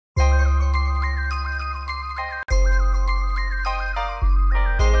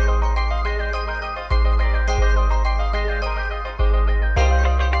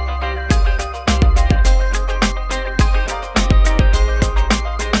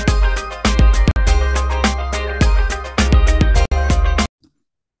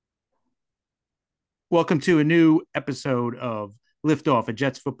Welcome to a new episode of Liftoff, a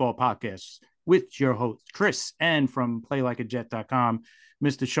Jets football podcast with your host, Chris, and from playlikeajet.com,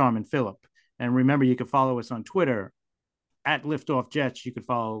 Mr. Sharman Phillip. And remember, you can follow us on Twitter at Liftoff Jets. You can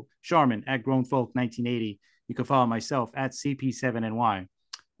follow Sharman at GrownFolk1980. You can follow myself at CP7NY.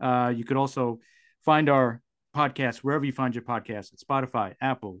 You could also find our podcast wherever you find your podcast at Spotify,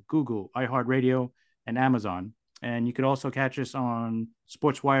 Apple, Google, iHeartRadio, and Amazon. And you could also catch us on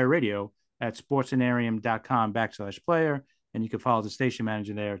Sportswire Radio at sportsanarium.com/player. And you can follow the station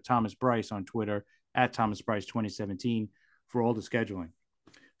manager there, Thomas Bryce, on Twitter at Thomas Bryce 2017 for all the scheduling.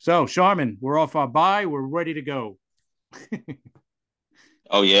 So, Sharman, we're off our bye. We're ready to go.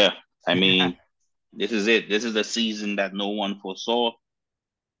 Oh yeah. I mean, this is it. This is the season that no one foresaw.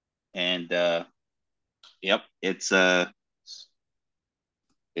 And yep, it's time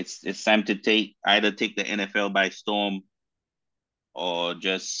to take the NFL by storm or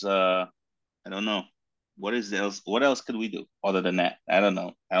just I don't know. What else could we do other than that? I don't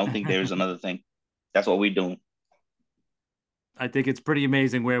know. I don't think there's another thing. That's what we're doing. I think it's pretty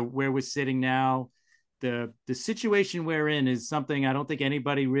amazing where we're sitting now. The situation we're in is something I don't think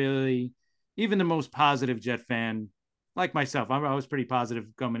anybody really, even the most positive Jet fan like myself, I was pretty positive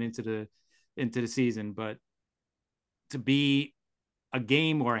coming into the season, but to be a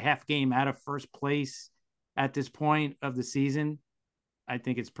game or a half game out of first place at this point of the season, I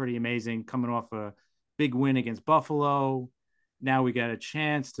think it's pretty amazing. Coming off a big win against Buffalo, now we got a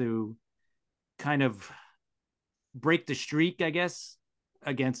chance to kind of break the streak, I guess,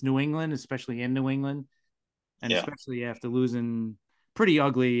 against New England, especially in New England, and Yeah. especially after losing pretty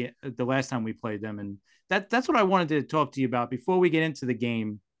ugly the last time we played them. And that's what I wanted to talk to you about before we get into the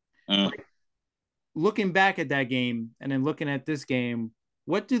game. Mm. Like, looking back at that game and then looking at this game,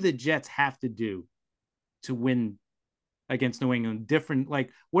 what do the Jets have to do to win against New England? Different,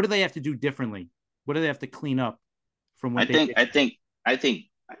 like, what do they have to do differently? What do they have to clean up from I what they think did? I think I think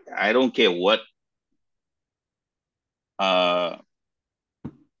I don't care what uh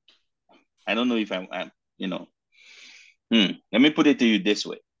I don't know if I'm you know let me put it to you this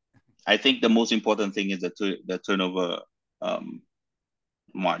way. I think the most important thing is the turnover um,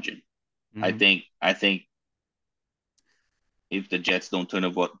 margin. Mm-hmm. I think if the Jets don't turn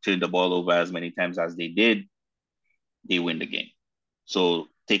the ball over as many times as they did, they win the game. So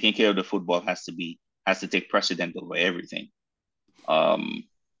taking care of the football has to take precedent over everything. Um,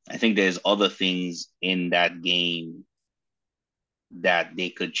 I think there's other things in that game that they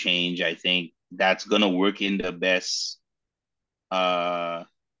could change. I think that's gonna work in the best. Uh,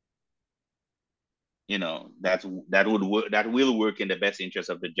 that will work in the best interest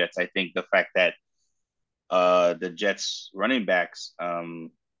of the Jets. I think the fact that the Jets running backs,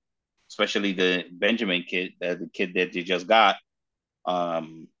 especially the Benjamin kid, the kid that they just got.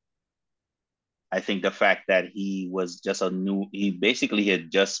 Um, I think the fact that he basically he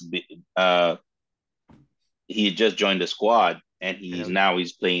had just joined the squad and Yeah.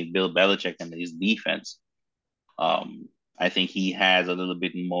 he's playing Bill Belichick and his defense. Um, I think he has a little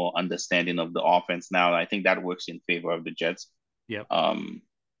bit more understanding of the offense now. I think that works in favor of the Jets. Yep. Um,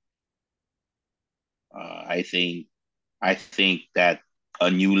 I think that a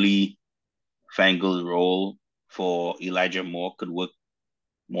newly fangled role for Elijah Moore could work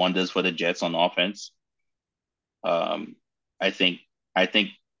wonders for the Jets on offense. Um, I think I think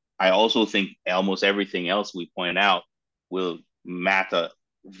I also think almost everything else we point out will matter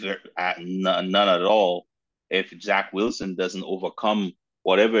none at all if Zach Wilson doesn't overcome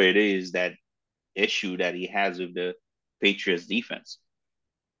whatever it is that issue that he has with the Patriots defense.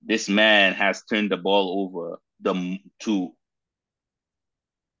 This man has turned the ball over to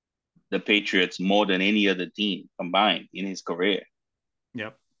the Patriots more than any other team combined in his career.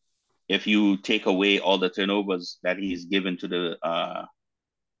 Yep. If you take away all the turnovers that he's given to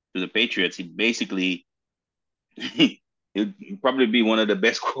the Patriots, he basically he'd probably be one of the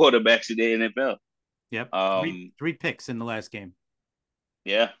best quarterbacks in the NFL. Yep. Three Um, three picks in the last game.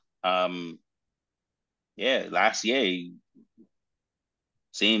 yeah, yeah. Last year,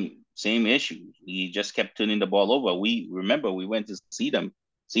 same issue. He just kept turning the ball over. We remember we went to see him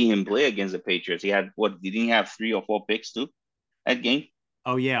Yep. play against the Patriots. He had what? Didn't he have 3 or 4 picks too that game?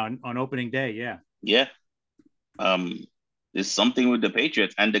 Oh yeah, on opening day, yeah. Yeah. Um, there's something with the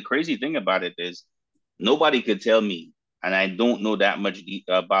Patriots, and the crazy thing about it is nobody could tell me, and I don't know that much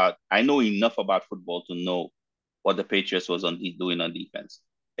about. I know enough about football to know what the Patriots was doing on defense.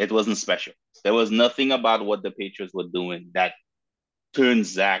 It wasn't special. There was nothing about what the Patriots were doing that turned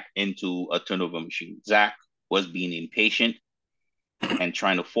Zach into a turnover machine. Zach was being impatient and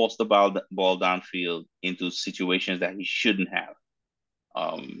trying to force the ball downfield into situations that he shouldn't have.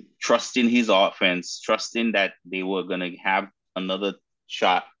 trusting his offense, trusting that they were going to have another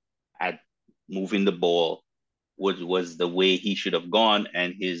shot at moving the ball, was the way he should have gone.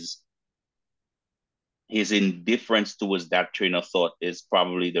 And his indifference towards that train of thought is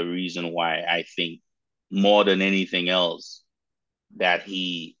probably the reason why I think more than anything else that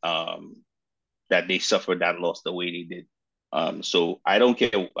he that they suffered that loss the way they did. So I don't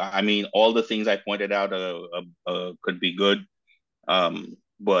care. I mean, all the things I pointed out could be good,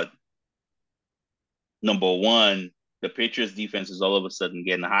 but number one, the Patriots defense is all of a sudden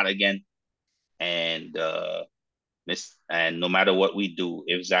getting hot again, and no matter what we do,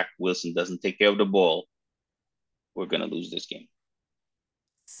 if Zach Wilson doesn't take care of the ball, we're gonna lose this game.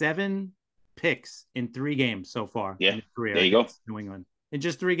 7 picks in 3 games so far Yeah, in his career there you go. against New England. In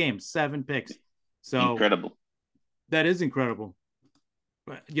just 3 games, 7 picks. So incredible. That is incredible.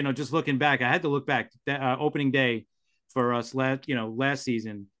 You know, just looking back, I had to look back. Opening day for us last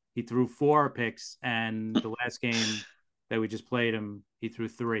season, he threw 4 picks, and the last game that we just played him, he threw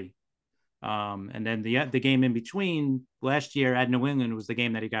 3. And then the game in between last year at New England was the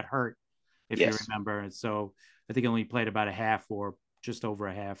game that he got hurt, if you remember. And so I think he only played about a half or just over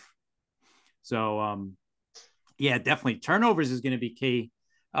a half. So yeah, definitely turnovers is going to be key.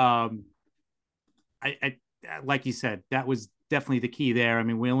 I like you said, that was definitely the key there. I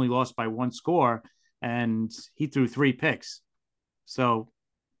mean, we only lost by 1 score, and he threw 3 picks. So,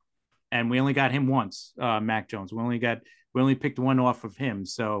 and we only got him once, Mac Jones. We only picked 1 off of him.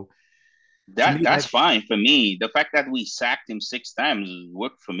 So that's fine for me. The fact that we sacked him 6 times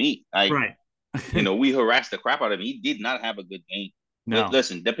worked for me. Right. We harassed the crap out of him. He did not have a good game. No.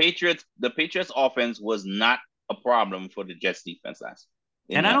 Listen, the Patriots offense was not a problem for the Jets defense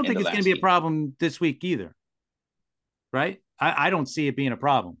and I don't think it's going to be a problem this week either. Right? I don't see it being a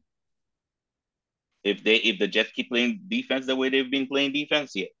problem. If the Jets keep playing defense the way they've been playing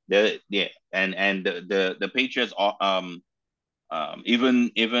defense, yeah. And the Patriots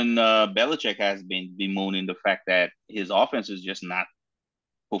even Belichick has been bemoaning the fact that his offense is just not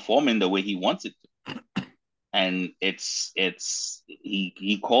performing the way he wants it to. And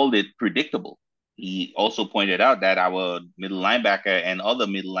he called it predictable. He also pointed out that our middle linebacker and other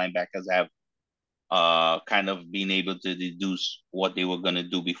middle linebackers have kind of been able to deduce what they were going to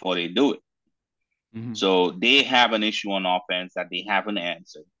do before they do it. Mm-hmm. So they have an issue on offense that they haven't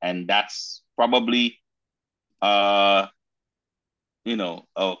answered, and that's probably a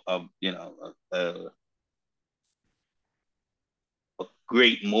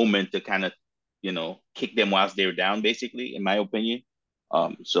great moment to kind of kick them whilst they're down, basically, in my opinion.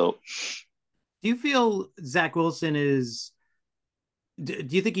 So do you feel Zach Wilson is? Do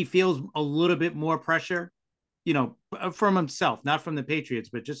you think he feels a little bit more pressure, from himself, not from the Patriots,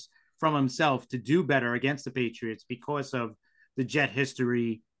 but just from himself to do better against the Patriots because of the Jet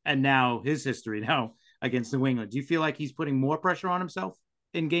history and now his history now against New England? Do you feel like he's putting more pressure on himself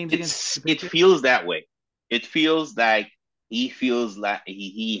in games against the Patriots? It feels that way. It feels like he feels like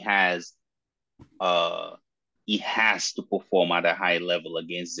he has to perform at a high level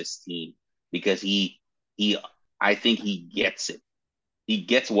against this team because I think he gets it. He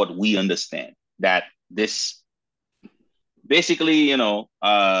gets what we understand, that this basically, to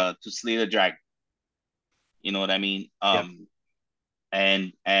slay the dragon. You know what I mean? Yep.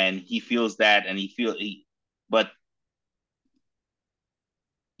 And he feels that, and but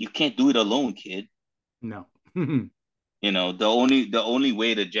you can't do it alone, kid. No. The only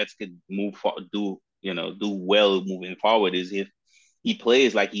way the Jets could do well moving forward is if he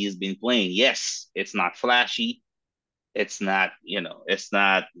plays like he has been playing. Yes, it's not flashy. It's not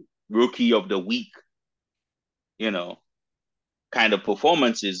rookie of the week, kind of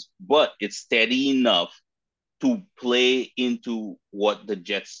performances, but it's steady enough to play into what the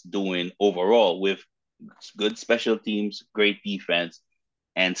Jets doing overall with good special teams, great defense,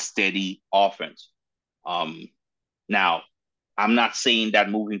 and steady offense. Now, I'm not saying that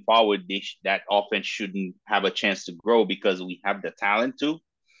moving forward, that offense shouldn't have a chance to grow because we have the talent to,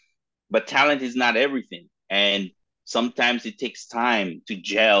 but talent is not everything. And sometimes it takes time to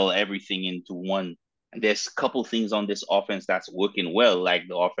gel everything into one. And there's a couple things on this offense that's working well, like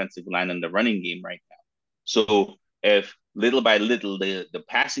the offensive line and the running game right now. So if little by little the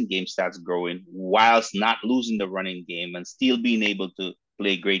passing game starts growing whilst not losing the running game and still being able to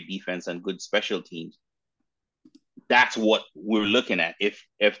play great defense and good special teams, that's what we're looking at. If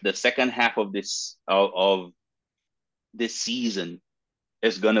the second half of this season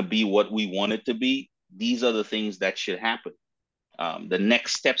is going to be what we want it to be, these are the things that should happen. The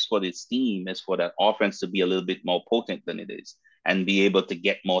next steps for this team is for that offense to be a little bit more potent than it is and be able to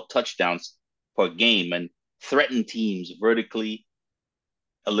get more touchdowns per game and threaten teams vertically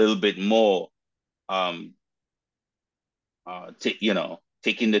a little bit more, um,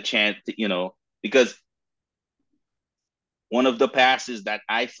 taking the chance, because one of the passes that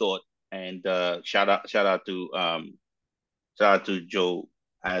I thought, and shout out to Joe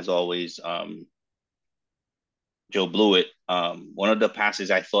as always, Joe Blewett. One of the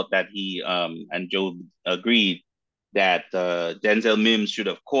passes I thought that he and Joe agreed that Denzel Mims should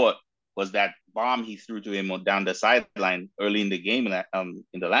have caught was that bomb he threw to him down the sideline early in the game,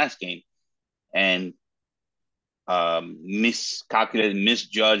 in the last game, and miscalculated,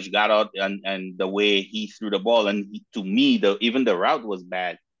 misjudged, got out, and the way he threw the ball, and to me, even the route was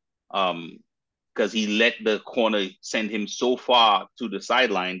bad, because he let the corner send him so far to the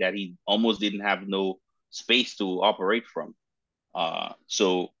sideline that he almost didn't have no space to operate from.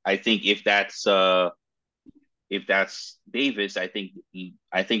 So I think if that's Davis, I think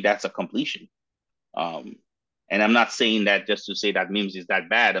that's a completion. Um, and I'm not saying that just to say that Mims is that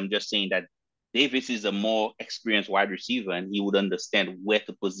bad. I'm just saying that Davis is a more experienced wide receiver, and he would understand where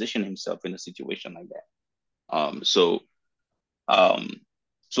to position himself in a situation like that. Um, so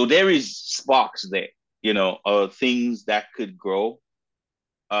there is sparks there, things that could grow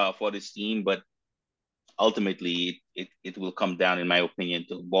for this team, but ultimately it will come down, in my opinion,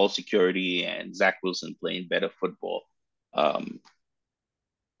 to ball security and Zach Wilson playing better football. Um,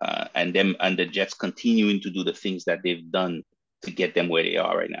 and the Jets continuing to do the things that they've done to get them where they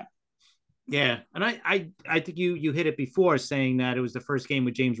are right now. Yeah, and I think you hit it before saying that it was the first game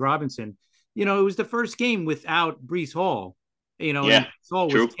with James Robinson. It was the first game without Breece Hall. And Yeah, Breece Hall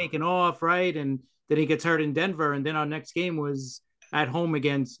was true. taken off, right? And then he gets hurt in Denver, and then our next game was at home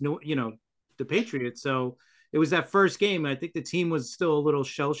against the Patriots. So it was that first game. I think the team was still a little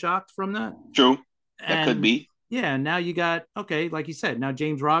shell shocked from that. True. That could And be. yeah, now you got, okay, like you said, now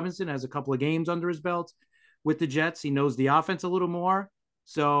James Robinson has a couple of games under his belt with the Jets. He knows the offense a little more.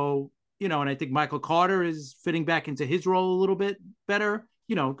 So, and I think Michael Carter is fitting back into his role a little bit better,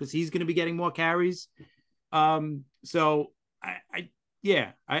 because he's going to be getting more carries. So I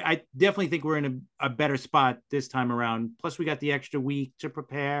definitely think we're in a better spot this time around. Plus, we got the extra week to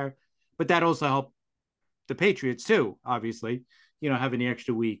prepare, but that also helped the Patriots too, obviously, having the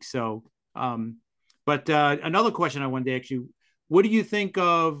extra week. So, but another question I wanted to ask you: what do you think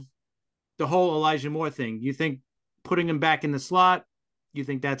of the whole Elijah Moore thing? Do you think putting him back in the slot, you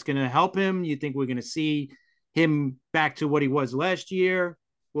think that's going to help him? You think we're going to see him back to what he was last year?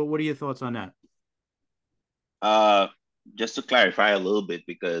 Well, what are your thoughts on that? Uh, just to clarify a little bit,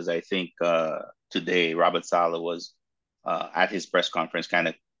 because I think today Robert Saleh was at his press conference, kind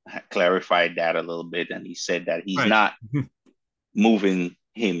of clarified that a little bit, and he said that he's Right. not moving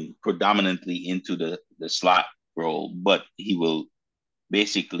him predominantly into the slot role, but he will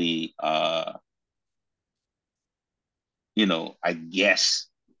basically, I guess,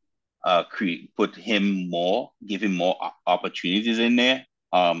 put him more, give him more opportunities in there.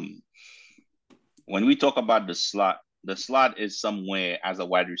 When we talk about the slot is somewhere as a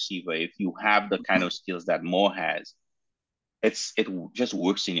wide receiver. If you have the kind of skills that Moore has, it just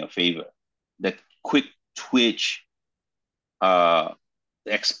works in your favor. The quick twitch, uh,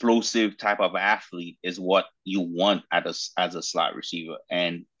 explosive type of athlete is what you want as a slot receiver.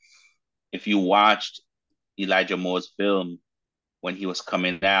 And if you watched Elijah Moore's film when he was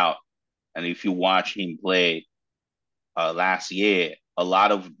coming out, and if you watch him play last year, a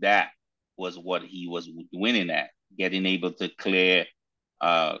lot of that was what he was winning at, getting able to clear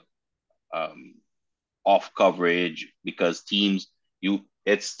uh, um, off coverage, because teams,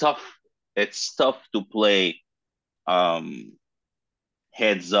 it's tough. It's tough to play um,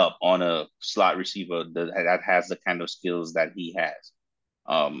 heads up on a slot receiver that has the kind of skills that he has.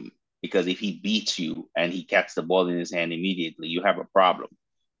 Um, because if he beats you and he catches the ball in his hand immediately, you have a problem,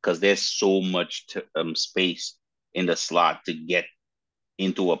 because there's so much space in the slot to get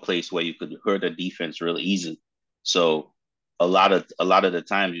into a place where you could hurt a defense really easy. So a lot of the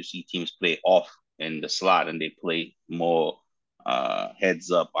times you see teams play off in the slot, and they play more heads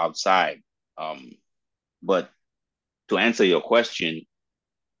up outside. Um, but to answer your question,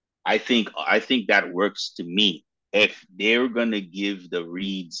 I think that works to me. If they're gonna give the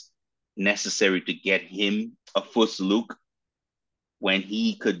reads necessary to get him a first look when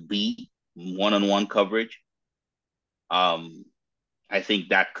he could be one-on-one coverage, um, I think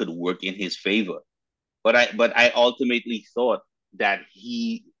that could work in his favor. But I ultimately thought that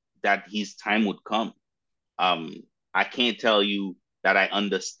his time would come. Um, I can't tell you that I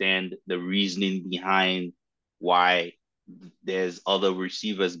understand the reasoning behind why there's other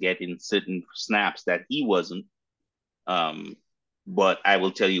receivers getting certain snaps that he wasn't. Um, but I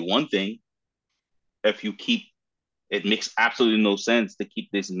will tell you one thing: if you keep It makes absolutely no sense to keep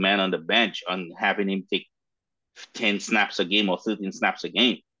this man on the bench and having him take 10 snaps a game or 13 snaps a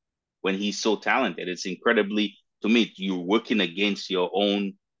game when he's so talented. It's incredibly, to me, you're working against your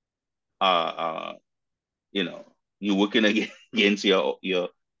own, uh, you know, you're working against your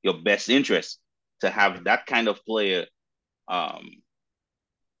best interest to have that kind of player, um,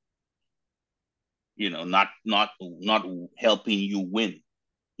 not helping you win.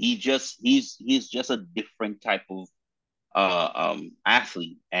 He's just a different type of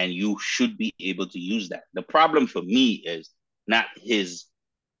athlete, and you should be able to use that. The problem for me is not his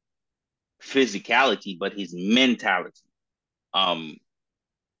physicality, but his mentality. Um,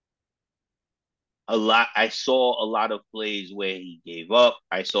 I saw a lot of plays where he gave up.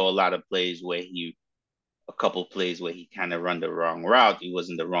 I saw a lot of plays where a couple plays where he kind of run the wrong route. He was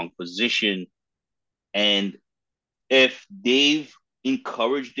in the wrong position. And if they've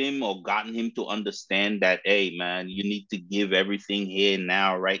encouraged him or gotten him to understand that, hey, man, you need to give everything here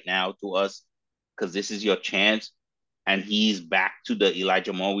now, right now to us, because this is your chance. And he's back to the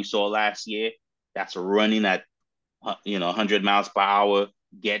Elijah Moore we saw last year. That's running at 100 miles per hour,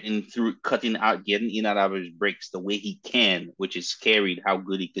 getting through, cutting out, getting in and out of his breaks the way he can, which is scary how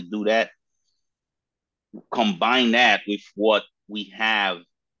good he could do that. Combine that with what we have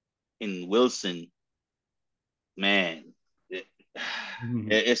in Wilson, man,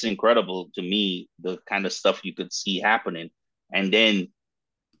 it's incredible to me the kind of stuff you could see happening. And then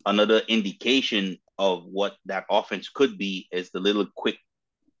another indication of what that offense could be is the little quick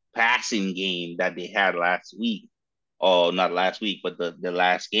passing game that they had last week, or not last week, but the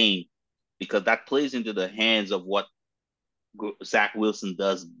last game, because that plays into the hands of what Zach Wilson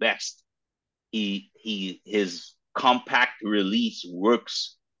does best. His compact release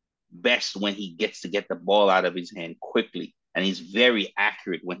works best when he gets to get the ball out of his hand quickly, and he's very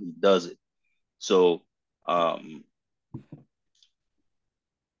accurate when he does it. So,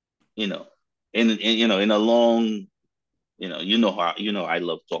 you know, in a long, how I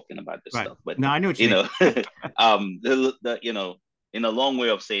love talking about this Right. stuff, but No, I know what you mean. in a long way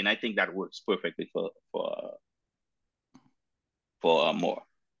of saying, I think that works perfectly for Moore.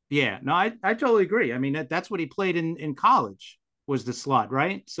 Yeah, no, I totally agree. I mean, that's what he played in college was the slot,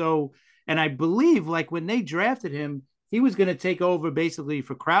 right? So, and I believe like when they drafted him, he was going to take over basically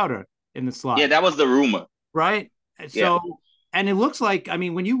for Crowder in the Yeah, slot, that was the rumor. right? Yeah, So, and it looks like, I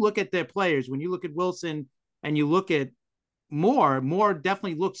mean, when you look at their players, when you look at Wilson and you look at Moore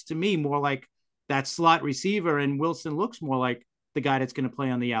definitely looks to me more like that slot receiver, and Wilson looks more like the guy that's going to play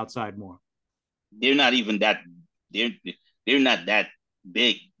on the outside more. they're not even that. They're they're not that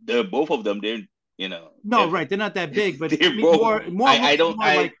big. They're both of them. No, right? They're not that big, but to they're me, both. more I looks don't. more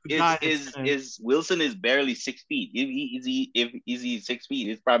I like the guy that's gonna. is Wilson is barely 6 feet. If he 6 feet,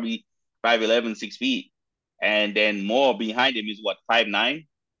 it's probably 5'11", 6 feet, and then Moore behind him is what, 5'9".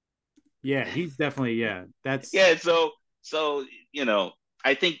 Yeah, he's definitely That's Yeah, so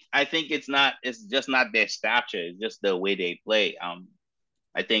I think it's just not their stature, it's just the way they play.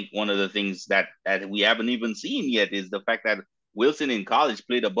 I think one of the things that we haven't even seen yet is the fact that Wilson in college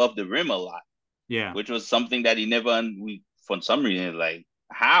played above the rim a lot, yeah, which was something that he never we for some reason, like,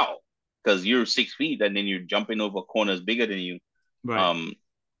 how? Because you're 6 feet and then you're jumping over corners bigger than you. right. Um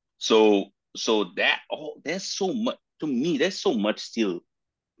so there's so much, to me, there's so much still,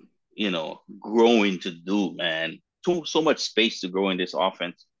 growing to do, man. So much space to grow in this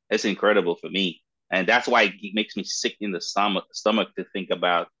offense. It's incredible for me. And that's why it makes me sick in the stomach to think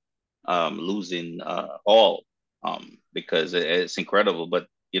about losing all, because it's incredible. But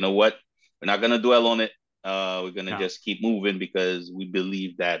you know what? We're not gonna dwell on it. We're gonna No, just keep moving because we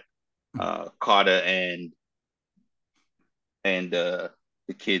believe that Carter and the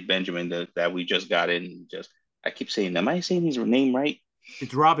kid Benjamin that we just got in. Just I keep saying, am I saying his name right?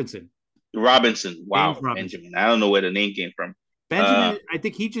 it's Robinson, Robinson. James Wow, Robinson. Benjamin. I don't know where the name came from. Uh, Benjamin, I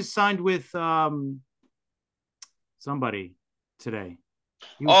think he just signed with somebody today.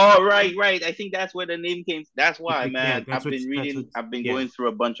 He was oh, right, right. I think that's where the name came. That's why, yeah, man. I've been that's what reading. I've been yeah. going through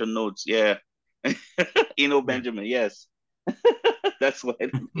a bunch of notes. Yeah, Yeah. Benjamin. Yes, that's why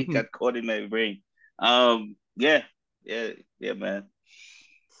it got caught in my brain. Yeah, yeah, yeah, man.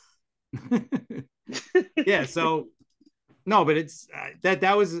 Yeah, so no, but it's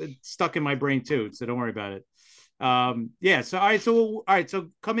that was stuck in my brain too, so don't worry about it. Yeah, so all right,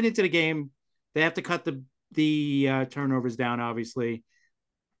 so coming into the game, they have to cut the turnovers down, obviously.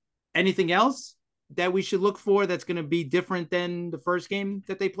 Anything else that we should look for that's going to be different than the first game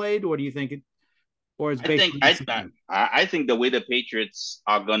that they played, or do you think it, or it's I think basically the I same? I think the way the Patriots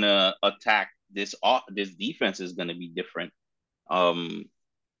are gonna attack this defense is gonna be different. Um,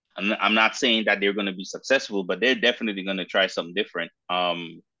 I'm not saying that they're going to be successful, but they're definitely going to try something different.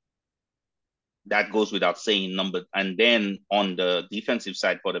 That goes without saying. Number and then on the defensive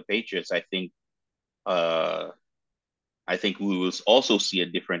side for the Patriots, uh, I think we will also see a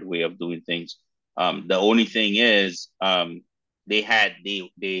different way of doing things. The only thing is,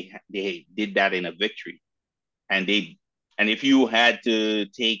 they did that in a victory, and if you had to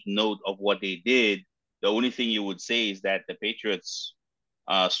take note of what they did, the only thing you would say is that the Patriots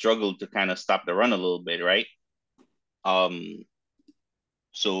struggled to kind of stop the run a little bit, right? Um,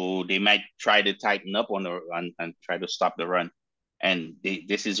 so they might try to tighten up on the run and try to stop the run. And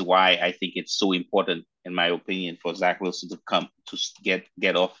this is why I think it's so important, in my opinion, for Zach Wilson to come to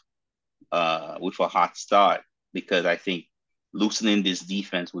get off with a hot start, because I think loosening this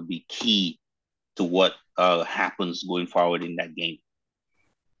defense would be key to what happens going forward in that game.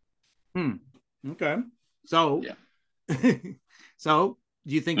 Okay. So, Yeah. so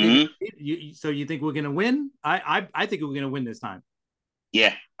do you think you think we're gonna win? I think we're gonna win this time.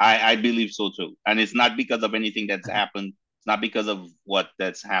 Yeah, I believe so too. And it's not because of anything that's happened. It's not because of what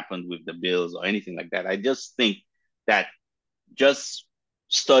that's happened with the Bills or anything like that. I just think that just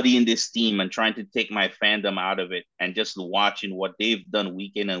studying this team and trying to take my fandom out of it and just watching what they've done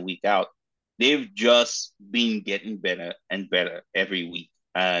week in and week out, they've just been getting better and better every week.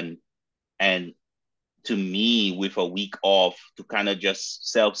 And to me, with a week off, to kind of just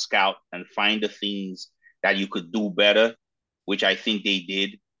self scout and find the things that you could do better, which I think they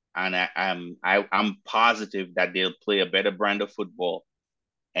did. And I'm positive that they'll play a better brand of football.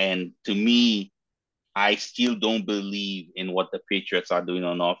 And to me, I still don't believe in what the Patriots are doing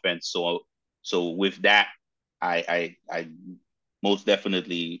on offense. So with that, I most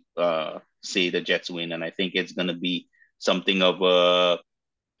definitely say the Jets win, and I think it's gonna be something of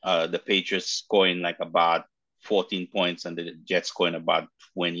the Patriots scoring like about 14 points and the Jets scoring about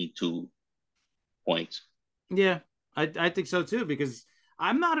 22 points. Yeah, I think so too, because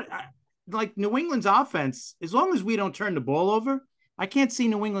I'm not like New England's offense. As long as we don't turn the ball over, I can't see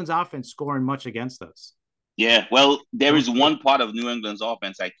New England's offense scoring much against us. Yeah, well, there Don't is see it. one part of New England's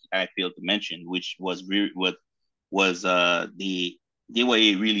offense I failed to mention, which was they were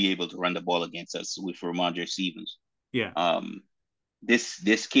really able to run the ball against us with Ramondre Stevens. Yeah, Um,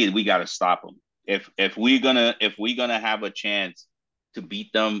 this kid, we gotta stop him. If we're gonna have a chance to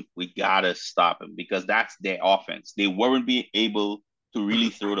beat them, we gotta stop him, because that's their offense. They weren't being able to really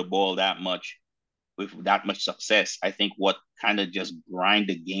throw the ball that much with that much success. I think what kind of just grind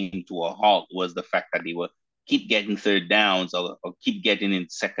the game to a halt was the fact that they were keep getting third downs, or keep getting in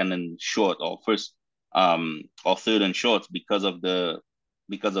second and short, or first or third and shorts, because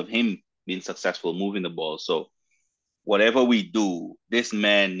of him being successful moving the ball. So whatever we do, this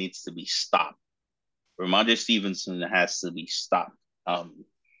man needs to be stopped. Ramondre Stevenson has to be stopped. Um,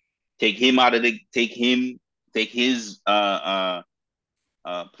 take him out of the take his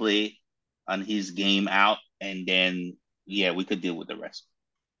play and his game out, and then yeah, we could deal with the rest.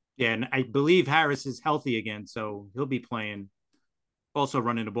 yeah, and I believe Harris is healthy again, so he'll be playing, also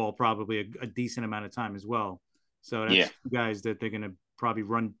running the ball probably a decent amount of time as well. So Yeah. that's two guys that they're gonna probably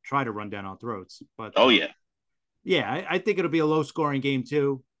try to run down our throats. But Oh yeah. yeah, I think it'll be a low scoring game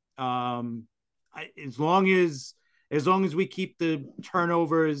too. As long as we keep the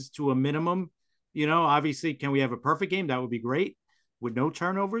turnovers to a minimum, obviously, can we have a perfect game? That would be great with no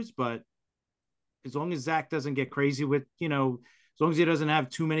turnovers. But as long as Zach doesn't get crazy with, as long as he doesn't have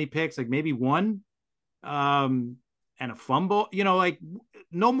too many picks, like maybe one, um, and a fumble, like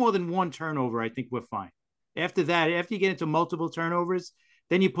no more than one turnover, I think we're fine. After that, after you get into multiple turnovers,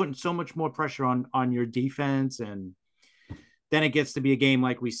 then you're putting so much more pressure on your defense, and then it gets to be a game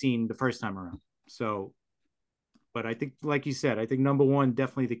like we seen the first time around. So, but I think, like you said, I think number one,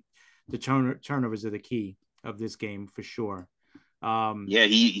 definitely the turnovers are the key of this game for sure. Yeah,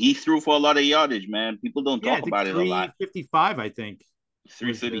 he threw for a lot of yardage, man. People don't Yeah, I talk think about it a lot. 355, I think, was the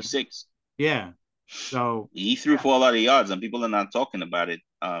 336. yeah. So He threw for a lot of yards, and people are not talking about it.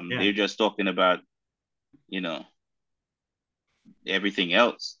 yeah, They're just talking about, you know, everything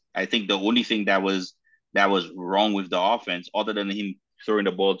else. I think the only thing that was wrong with the offense, other than him throwing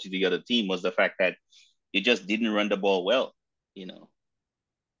the ball to the other team, was the fact that they just didn't run the ball well. You know,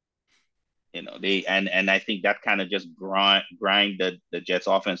 they and I think that kind of just grind the Jets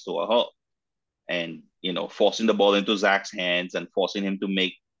offense to a halt, and forcing the ball into Zach's hands and forcing him to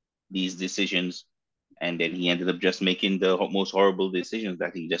make these decisions, and then he ended up just making the most horrible decisions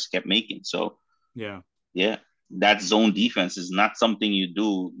that he just kept making. So yeah. yeah, that zone defense is not something you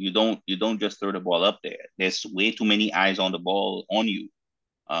do. You don't just throw the ball up there. There's way too many eyes on the ball on you.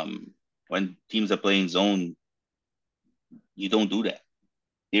 Um, when teams are playing zone, you don't do that.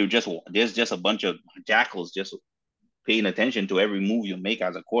 there's just a bunch of jackals just paying attention to every move you make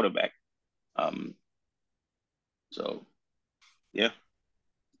as a quarterback. Um, so yeah,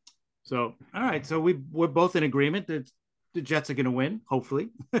 So, all right. So we're both in agreement that the Jets are going to win, hopefully.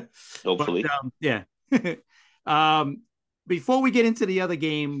 But hopefully. yeah. um, Before we get into the other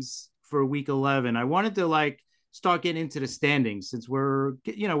games for Week 11, I wanted to start getting into the standings since we're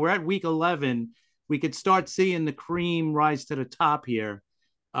at Week 11. We could start seeing the cream rise to the top here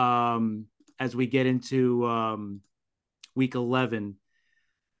as we get into Week 11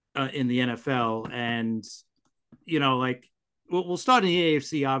 in the NFL, and like we'll start in the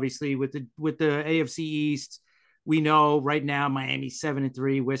AFC, obviously with the AFC East. We know right now Miami's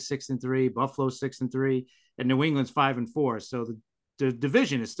 7-3, we're 6-3, Buffalo 6-3, and New England's 5-4. So the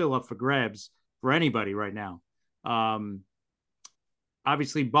division is still up for grabs for anybody right now.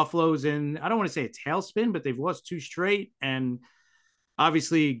 Obviously, Buffalo's in, I don't want to say a tailspin, but they've lost two straight. And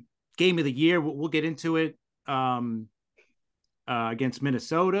obviously, game of the year, we'll get into it against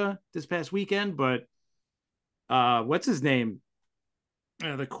Minnesota this past weekend. But what's his name?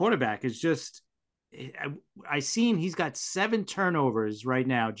 The quarterback is just. I seen he's got 7 turnovers right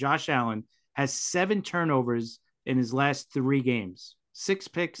now. Josh Allen has 7 turnovers in his last 3 games, 6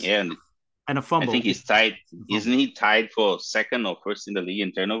 picks Yeah, and and a I fumble. think he's tied. Isn't he tied for second or first in the league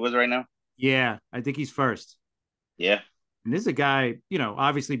in turnovers right now? Yeah, I think he's first. Yeah. And this is a guy,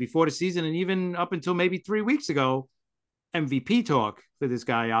 obviously before the season and even up until maybe 3 weeks ago, MVP talk for this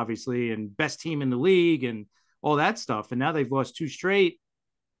guy, obviously, and best team in the league and all that stuff. And now they've lost 2 straight.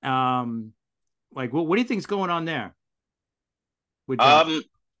 What do you think is going on there with Josh?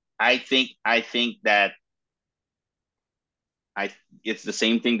 I think that I it's the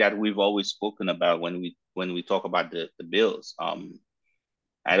same thing that we've always spoken about when we talk about the Bills.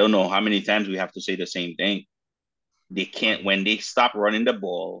 I don't know how many times we have to say the same thing. They can't when they stop running the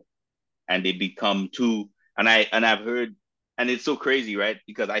ball and they become too I've heard, and it's so crazy, right?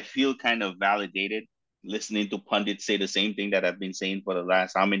 Because I feel kind of validated listening to pundits say the same thing that I've been saying for the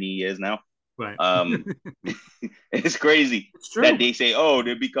last how many years now. Right. Um it's crazy It's that true. they say, oh,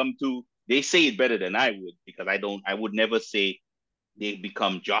 they become too they say it better than I would, because I would never say they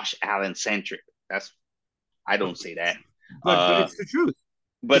become Josh Allen centric. That's I don't say that. But Uh it's the truth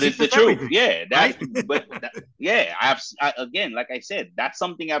but because he it's the does truth. everything, Yeah, right? yeah, again, like I said, that's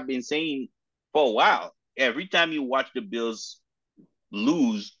something I've been saying for a while. Every time you watch the Bills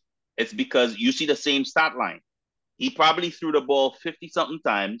lose, it's because you see the same stat line. He probably threw the ball 50 something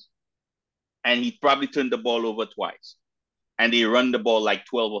times and he probably turned the ball over twice. And they run the ball like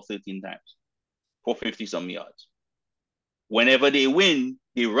 12 or 13 times for 50 some yards. Whenever they win,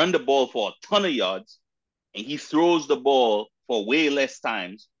 they run the ball for a ton of yards and he throws the ball for way less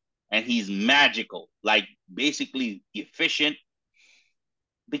times, and he's magical, like basically efficient,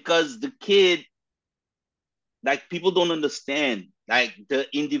 because the kid, like, people don't understand, like, the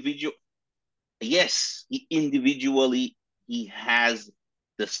individual. Yes, individually he has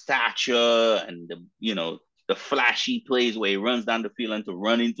the stature and the flashy plays where he runs down the field and to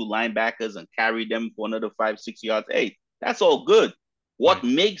run into linebackers and carry them for another 5-6 yards. Hey, that's all good. What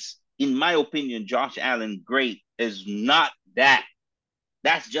Right. makes, in my opinion, Josh Allen great is not that.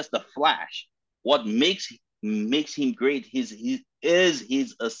 That's just a flash. What makes him great is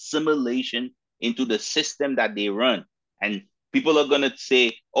his assimilation into the system that they run. And people are gonna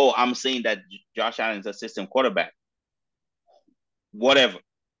say, "Oh, I'm saying that Josh Allen is a system quarterback." Whatever,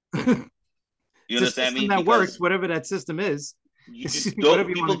 you It's a understand system me? that works, Because whatever that system is. you just Whatever don't.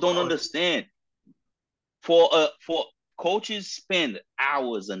 you want People to don't call it. understand. For coaches spend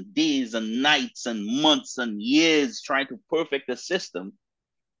hours and days and nights and months and years trying to perfect a system.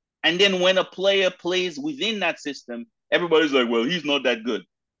 And then when a player plays within that system, everybody's like, well, he's not that good.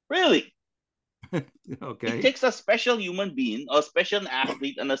 Really? It Okay. takes a special human being, a special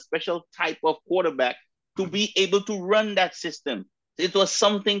athlete, and a special type of quarterback to be able to run that system. It was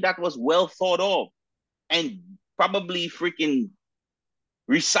something that was well thought of and probably freaking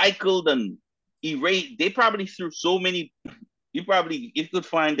recycled and erased. They probably threw so many. If you could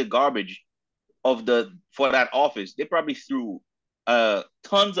find the garbage of the for that office, they probably threw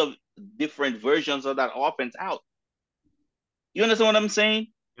tons of different versions of that offense out. You understand what I'm saying?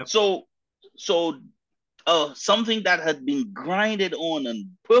 Yep. So something that had been grinded on and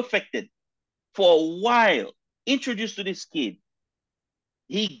perfected for a while, introduced to this kid,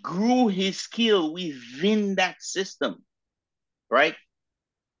 he grew his skill within that system, right?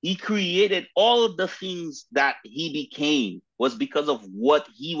 He created all of the things that he became was because of what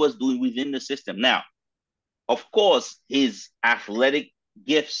he was doing within the system. Now, of course, his athletic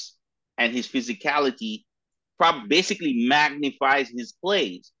gifts and his physicality basically magnifies his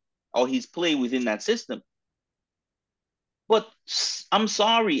plays or his play within that system. But I'm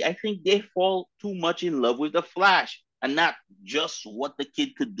sorry, I think they fall too much in love with the Flash and not just what the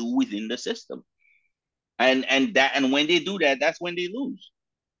kid could do within the system. And when they do that, that's when they lose.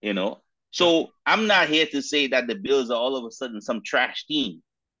 You know. Yep. So I'm not here to say that the Bills are all of a sudden some trash team.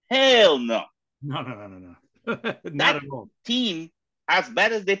 Hell no. No, no, no, no, no. Not That at all. team, as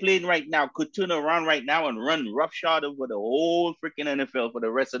bad as they're playing right now, could turn around right now and run roughshod over the whole freaking NFL for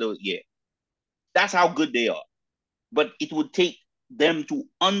the rest of the year. That's how good they are. But it would take them to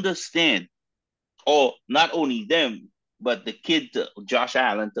understand, or not only them, but the kid, Josh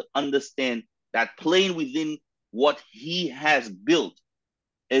Allen, to understand that playing within what he has built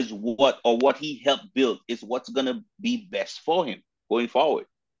is what he helped build is what's going to be best for him going forward,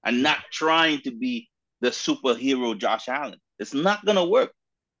 and not trying to be the superhero Josh Allen. It's not going to work.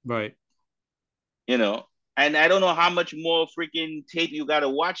 Right. You know, and I don't know how much more freaking tape you got to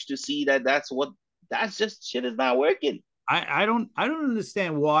watch to see that that's just shit is not working. I don't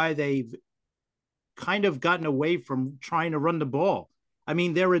understand why they've kind of gotten away from trying to run the ball. I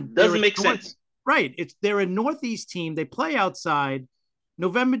mean, Doesn't make sense. Right. They're a Northeast team. They play outside.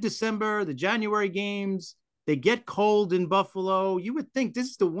 November, December, the January games, they get cold in Buffalo. You would think this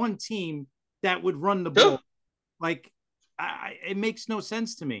is the one team that would run the ball. Like, it makes no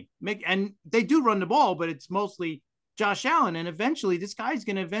sense to me. And they do run the ball, but it's mostly Josh Allen. And eventually, this guy's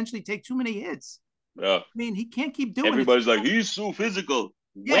going to eventually take too many hits. Yeah. I mean, he can't keep doing Everybody's like, he's so physical.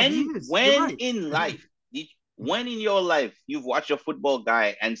 Yeah, he is. When right. in life, when in your life you've watched a football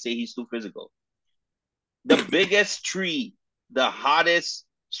guy and say he's too physical? The biggest tree, the hottest,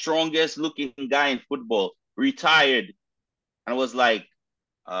 strongest looking guy in football retired and was like,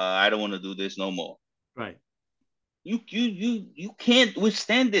 I don't want to do this no more. Right. You can't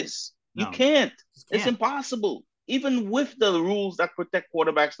withstand this. No, you can't. It's impossible. Even with the rules that protect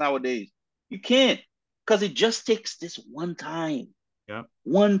quarterbacks nowadays, you can't, because it just takes this one time. Yeah.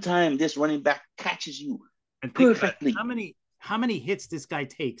 One time this running back catches you and perfectly. How many hits this guy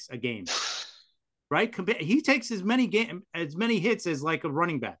takes a game? Right? He takes as many hits as like a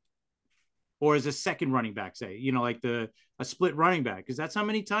running back, or as a second running back, say, like a split running back, because that's how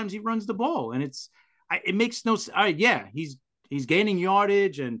many times he runs the ball. And it makes no sense. Yeah, he's gaining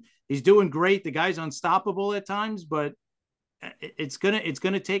yardage and he's doing great. The guy's unstoppable at times, but it's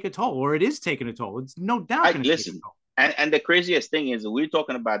gonna take a toll, or it is taking a toll. It's no doubt. Listen, and the craziest thing is we're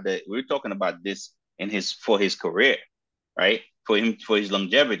talking about this for his career, right? For his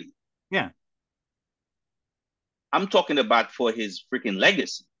longevity. Yeah. I'm talking about for his freaking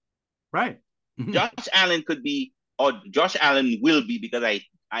legacy. Right. Josh Allen could be, or Josh Allen will be, because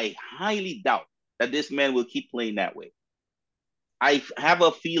I highly doubt that this man will keep playing that way. I have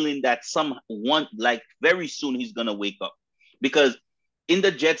a feeling that like very soon he's gonna wake up, because in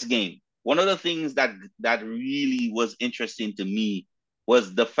the Jets game, one of the things that really was interesting to me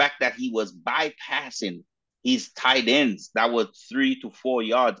was the fact that he was bypassing his tight ends that were 3 to 4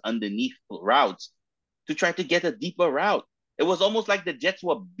 yards underneath routes to try to get a deeper route. It was almost like the Jets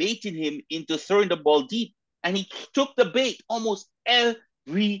were baiting him into throwing the ball deep, and he took the bait almost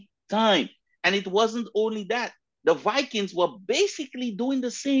every time. And it wasn't only that. The Vikings were basically doing the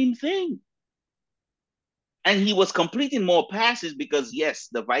same thing. And he was completing more passes because, yes,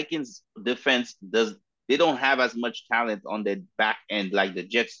 the Vikings defense they don't have as much talent on their back end like the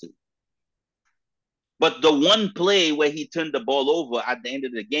Jets do. But the one play where he turned the ball over at the end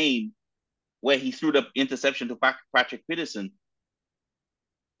of the game, where he threw the interception to Patrick Peterson,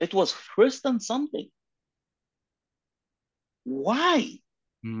 it was first and something. Why?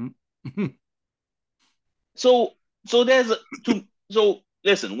 Mm-hmm. So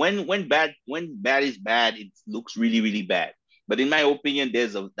listen, when bad is bad, it looks really, really bad. But in my opinion,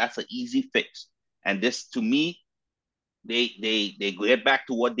 that's an easy fix. And this, to me, they get back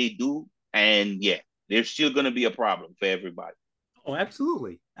to what they do, and yeah, there's still gonna be a problem for everybody. Oh,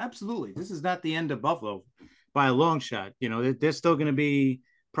 absolutely. Absolutely. This is not the end of Buffalo by a long shot. They're still going to be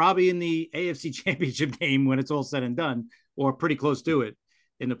probably in the AFC Championship game when it's all said and done, or pretty close to it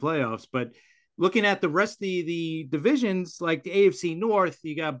in the playoffs. But looking at the rest of the divisions, like the AFC North,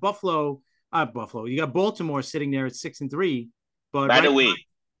 you got you got Baltimore sitting there at 6-3. But by the way,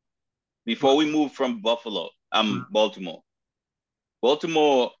 before we move from Baltimore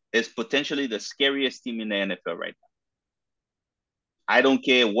is potentially the scariest team in the NFL right now. I don't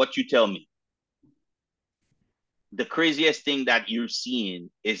care what you tell me. The craziest thing that you're seeing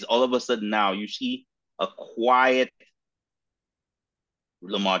is all of a sudden now you see a quiet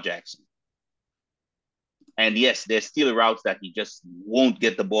Lamar Jackson. And yes, there's still routes that he just won't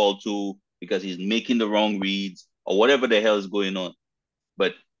get the ball to, because he's making the wrong reads or whatever the hell is going on.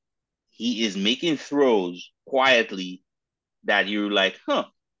 But he is making throws quietly that you're like, huh,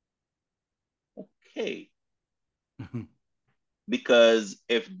 okay. Because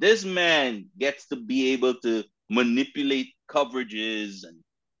if this man gets to be able to manipulate coverages and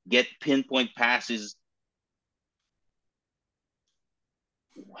get pinpoint passes,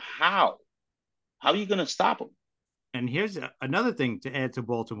 how? How are you going to stop him? And here's another thing to add to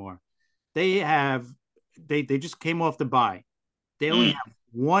Baltimore. They have they just came off the bye. They only have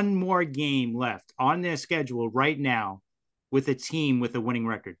one more game left on their schedule right now with a team with a winning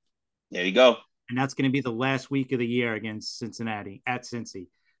record. There you go. And that's going to be the last week of the year against Cincinnati at Cincy.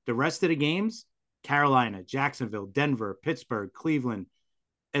 The rest of the games, Carolina, Jacksonville, Denver, Pittsburgh, Cleveland,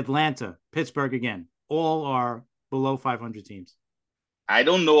 Atlanta, Pittsburgh again, all are below 500 teams. I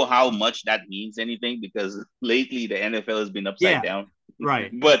don't know how much that means anything because lately the NFL has been upside down.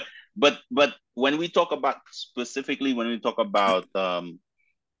 Right. But when we talk about specifically when we talk about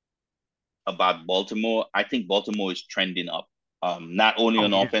Baltimore, I think Baltimore is trending up. Not only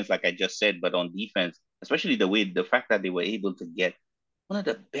on offense, like I just said, but on defense, especially the fact that they were able to get one of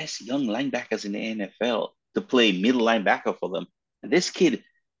the best young linebackers in the NFL to play middle linebacker for them. And this kid,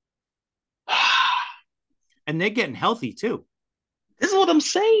 and they're getting healthy too. This is what I'm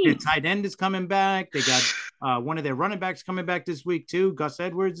saying. Their tight end is coming back. They got one of their running backs coming back this week too. Gus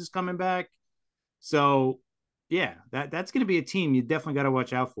Edwards is coming back. So yeah, that's going to be a team you definitely got to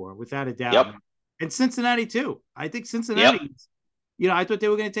watch out for, without a doubt. Yep. And Cincinnati too. I think Cincinnati, I thought they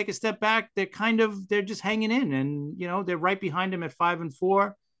were going to take a step back. They're just hanging in, and they're right behind them at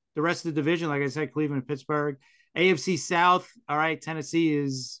 5-4. The rest of the division, like I said, Cleveland, Pittsburgh, AFC South. All right, Tennessee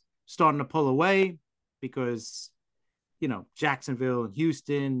is starting to pull away because Jacksonville and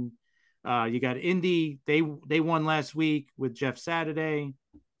Houston. You got Indy. They won last week with Jeff Saturday,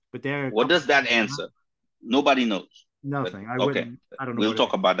 but they're what does that answer? Nobody knows. Nothing. I don't know. We'll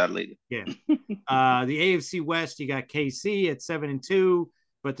talk about that later. Yeah. The AFC West, you got KC at 7-2,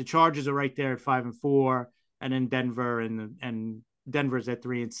 but the Chargers are right there at 5-4, and then Denver and Denver's at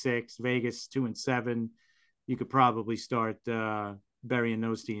 3-6, Vegas 2-7. You could probably start burying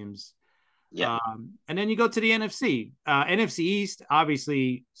those teams. Yeah. And then you go to the NFC. NFC East,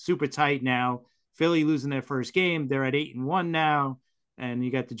 obviously super tight now. Philly losing their first game. They're at 8-1 now. And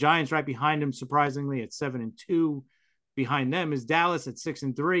you got the Giants right behind them, surprisingly, at 7-2. Behind them is Dallas at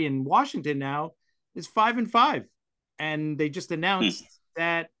 6-3. And Washington now is 5-5. And they just announced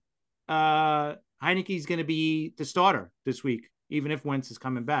that Heinicke is going to be the starter this week, even if Wentz is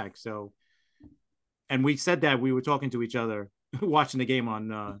coming back. So, and we said that we were talking to each other watching the game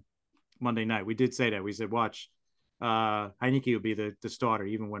on Monday night. We did say that. We said, watch, Heinicke will be the starter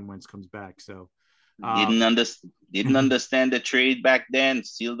even when Wentz comes back. So didn't understand the trade back then.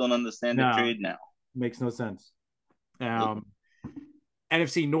 Still don't understand the trade now. Makes no sense.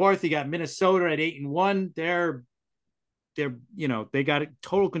 NFC North, you got Minnesota at 8-1. They're they got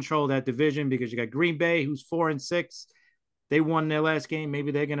total control of that division because you got Green Bay, who's 4-6. They won their last game. Maybe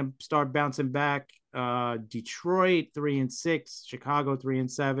they're going to start bouncing back. Detroit 3-6, Chicago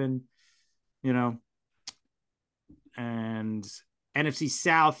 3-7. And NFC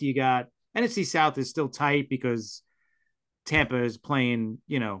South, you got NFC South is still tight because Tampa is playing,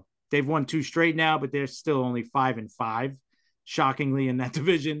 they've won 2 straight now, but they're still only 5-5, shockingly, in that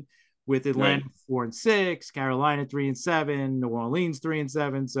division, with Atlanta 4-6, Carolina 3-7, New Orleans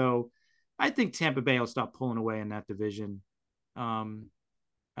 3-7. So I think Tampa Bay will start pulling away in that division. I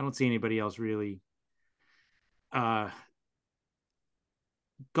don't see anybody else really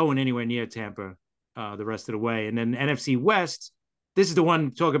going anywhere near Tampa the rest of the way. And then NFC West, this is the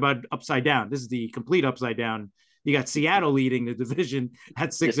one talk about upside down. This is the complete upside down. You got Seattle leading the division at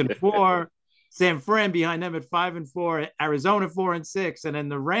 6-4, San Fran behind them at 5-4, Arizona 4-6, and then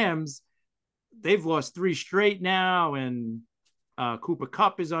the Rams, they've lost 3 straight now, and Cooper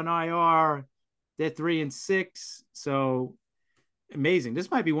Kupp is on IR. They're 3-6, so amazing.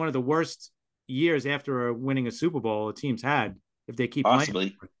 This might be one of the worst years after winning a Super Bowl a team's had if they keep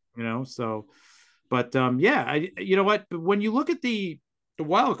possibly playing. So, but you know what? When you look at the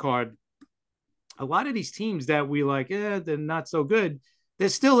wild card, a lot of these teams that we like, they're not so good. They're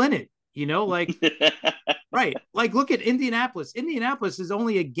still in it, like right. Like look at Indianapolis. Indianapolis is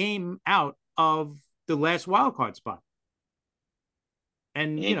only a game out of the last wild card spot.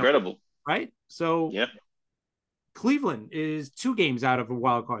 And incredible, right? So yeah, Cleveland is 2 games out of a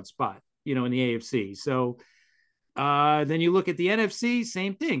wild card spot, in the AFC. So then you look at the NFC,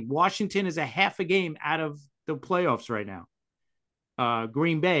 same thing. Washington is a half a game out of the playoffs right now.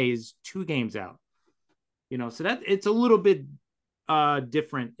 Green Bay is 2 games out. So that it's a little bit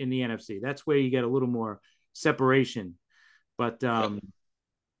different in the NFC. That's where you get a little more separation. But Yep.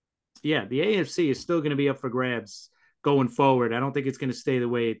 yeah, the AFC is still going to be up for grabs going forward. I don't think it's going to stay the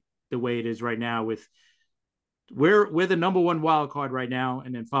way it is right now. With we're the number one wild card right now,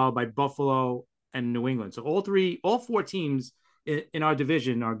 and then followed by Buffalo and New England. So all four teams in our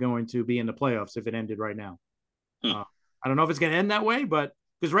division are going to be in the playoffs if it ended right now. Hmm. I don't know if it's going to end that way, but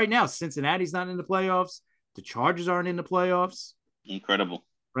because right now Cincinnati's not in the playoffs, the Chargers aren't in the playoffs, Incredible.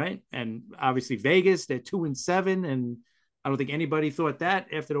 right? And obviously Vegas, they're 2-7, and I don't think anybody thought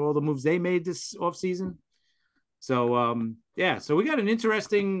that after all the moves they made this offseason. So yeah, so we got an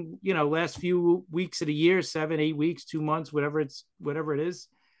interesting, last few weeks of the year, 7, 8 weeks, 2 months, whatever it is.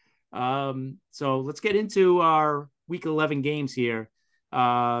 So let's get into our week 11 games here.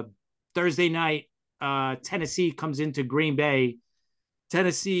 Thursday night, Tennessee comes into Green Bay.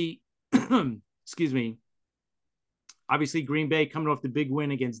 Tennessee, excuse me. Obviously, Green Bay coming off the big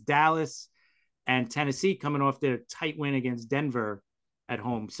win against Dallas, and Tennessee coming off their tight win against Denver at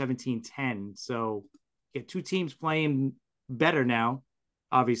home, 17-10. So get two teams playing better now,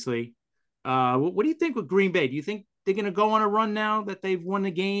 obviously. What do you think with Green Bay? Do you think they're going to go on a run now that they've won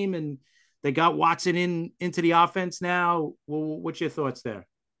the game and they got Watson into the offense now? What's your thoughts there?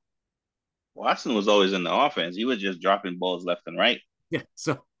 Watson was always in the offense. He was just dropping balls left and right, Yeah.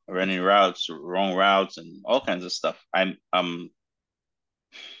 So running routes, wrong routes, and all kinds of stuff. I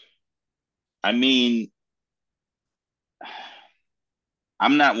mean,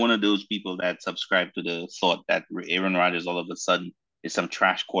 I'm not one of those people that subscribe to the thought that Aaron Rodgers all of a sudden is some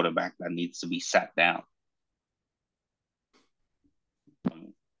trash quarterback that needs to be sat down.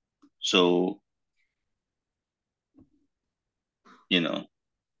 So, you know,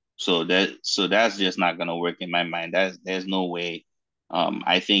 so that's just not gonna work in my mind. There's no way.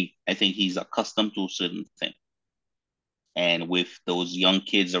 I think he's accustomed to a certain thing, and with those young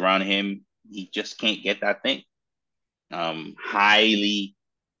kids around him, he just can't get that thing. Highly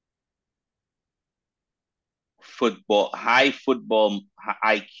high football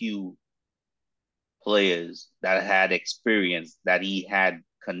IQ players that had experience, that he had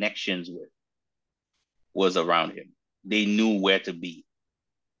connections with, was around him. They knew where to be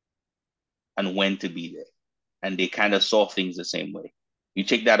and when to be there. And they kind of saw things the same way. You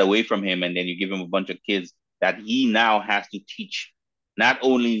take that away from him and then you give him a bunch of kids that he now has to teach not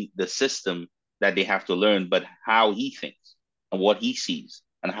only the system that they have to learn, but how he thinks and what he sees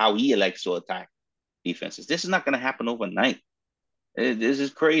and how he likes to attack defenses. This is not going to happen overnight. This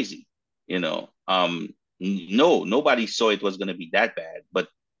is crazy, you know. No, nobody saw it was going to be that bad, but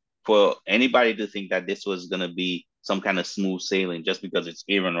for anybody to think that this was going to be some kind of smooth sailing just because it's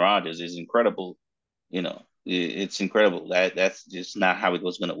Aaron Rodgers is incredible. You know, it's incredible. That's just not how it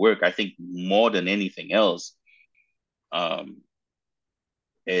was going to work. I think more than anything else, um,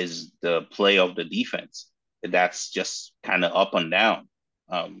 is the play of the defense. That's just kind of up and down.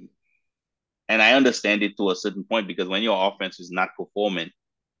 Um, and I understand it to a certain point because when your offense is not performing,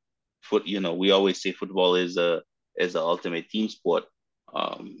 we always say football is the ultimate team sport.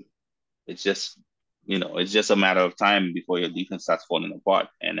 Um, it's just it's just a matter of time before your defense starts falling apart.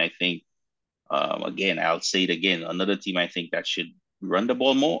 And I think again, I'll say it again, another team I think that should run the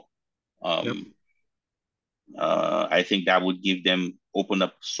ball more. yep. Um, I think that would give them open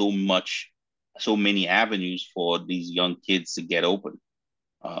up so many avenues for these young kids to get open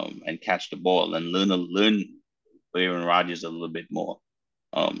and catch the ball and learn Aaron Rodgers a little bit more.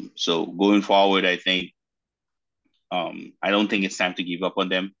 So going forward, I think I don't think it's time to give up on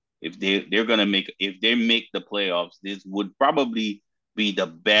them. If they make the playoffs, this would probably be the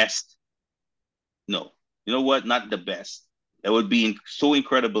best. No, you know what? Not the best. It would be so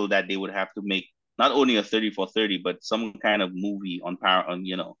incredible that they would have to make not only a 30 for 30, but some kind of movie on power on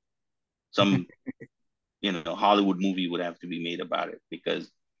some Hollywood movie would have to be made about it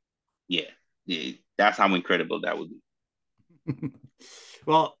because yeah, that's how incredible that would be.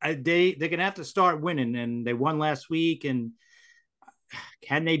 Well, they're gonna have to start winning, and they won last week. And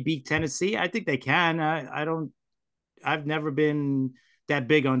can they beat Tennessee? I think they can. I don't. I've never been that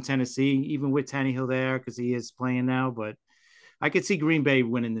big on Tennessee, even with Tannehill there, because he is playing now. But I could see Green Bay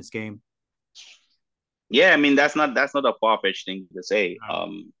winning this game. Yeah, I mean that's not a far fetched thing to say.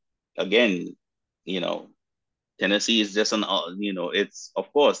 Um, Again, you know, Tennessee is just it's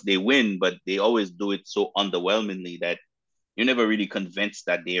of course they win, but they always do it so underwhelmingly that you're never really convinced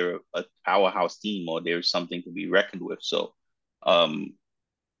that they're a powerhouse team or there's something to be reckoned with. So, um,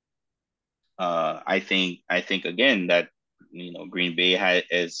 I think again that Green Bay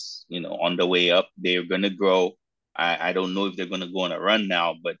is on the way up. They're gonna grow. I don't know if they're gonna go on a run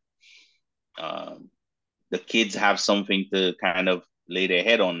now, but um, the kids have something to kind of lay their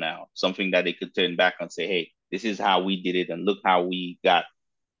head on now, something that they could turn back and say, hey, this is how we did it, and look how we got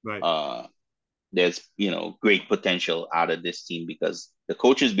Right. there's great potential out of this team because the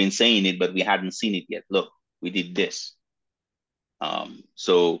coach has been saying it, but we hadn't seen it yet. Look, we did this.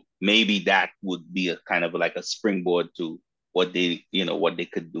 So maybe that would be a kind of like a springboard to what they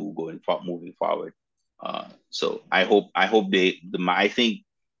could do moving forward. So I hope I think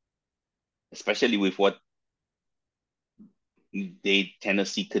especially with what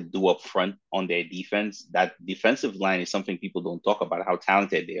Tennessee could do up front on their defense, that defensive line is something people don't talk about how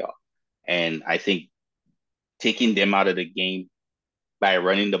talented they are. And I think taking them out of the game by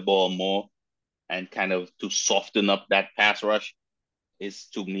running the ball more and kind of to soften up that pass rush is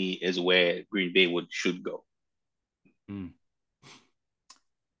to me is where Green Bay should go. Mm.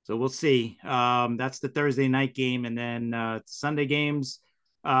 So we'll see. That's the Thursday night game, and then Sunday games.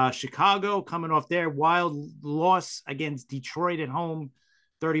 Chicago coming off their wild loss against Detroit at home,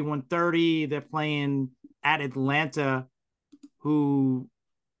 31-30. They're playing at Atlanta, who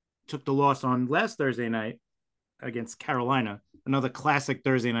took the loss on last Thursday night against Carolina. Another classic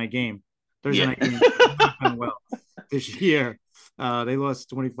Thursday night game. Thursday night game not done well this year. They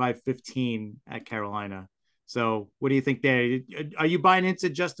lost 25-15 at Carolina. So what do you think there? Are you buying into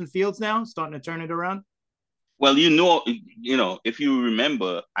Justin Fields now, starting to turn it around? Well, if you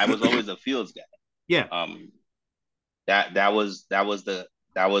remember, I was always a Fields guy. Yeah. That was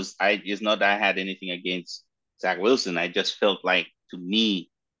I. It's not that I had anything against Zach Wilson. I just felt like, to me,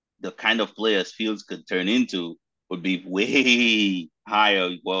 the kind of players Fields could turn into would be way higher.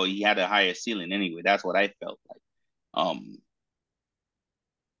 Well, he had a higher ceiling anyway. That's what I felt like.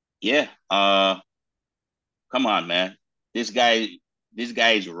 Yeah. Come on, man. This guy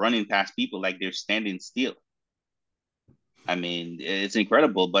is running past people like they're standing still. I mean, it's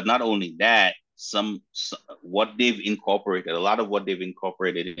incredible. But not only that, what they've incorporated, a lot of what they've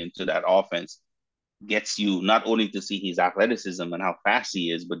incorporated into that offense gets you not only to see his athleticism and how fast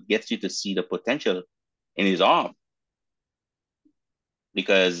he is, but gets you to see the potential in his arm.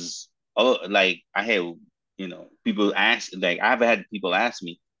 Because like I have, people ask, like I've had people ask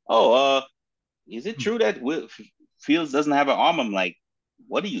me, "Oh, is it true that Fields doesn't have an arm?" I'm like,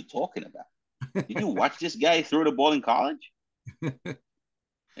 "What are you talking about? Did you watch this guy throw the ball in college?"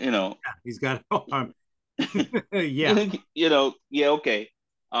 He's got an arm. Yeah. Yeah, okay.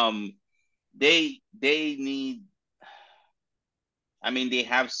 They need. I mean, they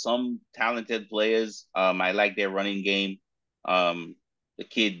have some talented players. I like their running game. The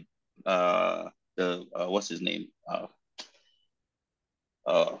kid, the what's his name?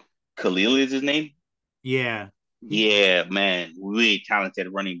 Khalil is his name. Yeah. Yeah, man, really talented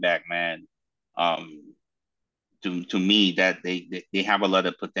running back, man. Um, to me, that they have a lot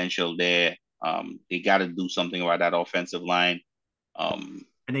of potential there. They got to do something about that offensive line. And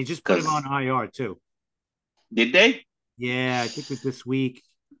they just put him on Because IR too. did they? Yeah, I think it was this week.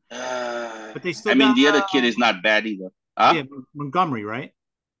 But they still I mean, got the other kid is not bad either. Huh? yeah, Montgomery, right?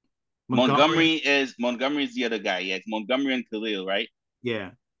 Montgomery is the other guy. Yeah, it's Montgomery and Khalil, right?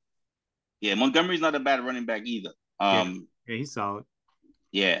 Yeah. Yeah, Montgomery's not a bad running back either. Yeah. Yeah, he's solid.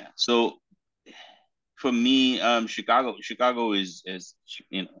 Yeah. So for me, Chicago is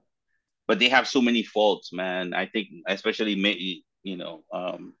but they have so many faults, man. I think especially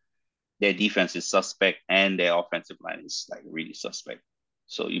their defense is suspect and their offensive line is like really suspect.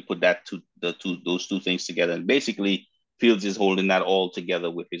 So you put those two things together, and basically Fields is holding that all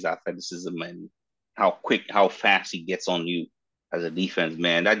together with his athleticism and how fast he gets on you as a defense,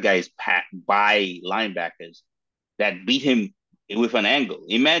 man. That guy is packed by linebackers that beat him with an angle.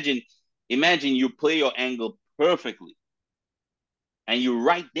 Imagine you play your angle perfectly and you're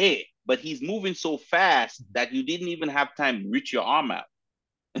right there, but he's moving so fast that you didn't even have time to reach your arm out.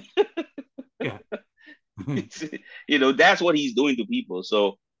 Yeah. That's what he's doing to people.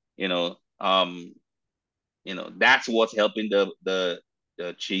 So, that's what's helping the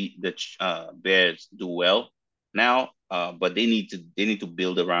Bears do well now. But they need to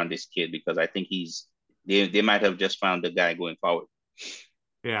build around this kid because I think they might have just found the guy going forward.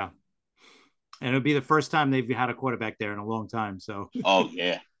 Yeah. And it'll be the first time they've had a quarterback there in a long time. So oh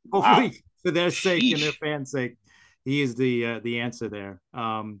yeah. Hopefully Wow. for their sake Sheesh. and their fans' sake, he is the answer there.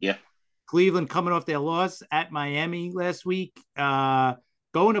 Yeah. Cleveland coming off their loss at Miami last week, going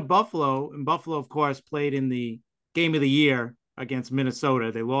to Buffalo, and Buffalo, of course, played in the game of the year against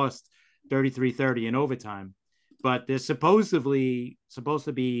Minnesota. They lost 33-30 in overtime, but they're supposed to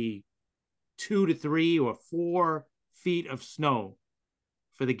be 2 to 3 or 4 feet of snow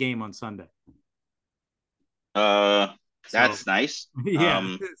for the game on Sunday. That's nice.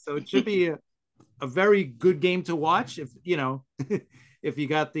 Yeah, so it should be a very good game to watch if if you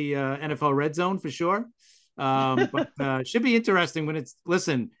got the NFL Red Zone for sure. But should be interesting when it's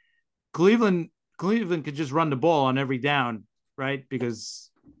listen. Cleveland could just run the ball on every down, right? Because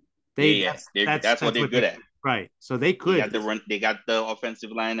Yeah. That's what that's they're what good they at. right. So they They could got the run. They got the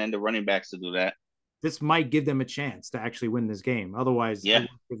offensive line and the running backs to do that. this might give them a chance to actually win this game. Otherwise, I Yeah.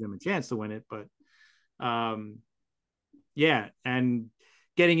 wouldn't give them a chance to win it. But yeah, and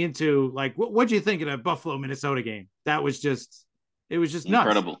getting into like what do you think of the Buffalo Minnesota game? That was just it was just nuts.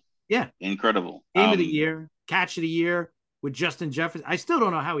 Incredible. Yeah, Incredible. game of the year, catch of the year with Justin Jefferson. I still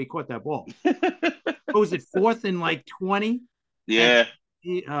don't know how he caught that ball. What was it, fourth and like 20? And Yeah.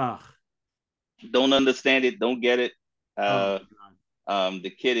 he, Don't understand it. Don't get it. oh, The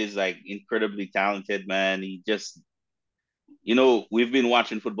kid is like incredibly talented, man. He just, we've been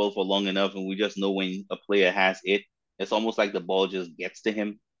watching football for long enough, and we just know when a player has it. It's almost like the ball just gets to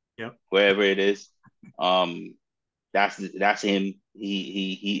him yep. wherever it is. Um, that's him.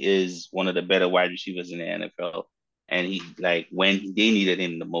 He is one of the better wide receivers in the NFL, and he like when they needed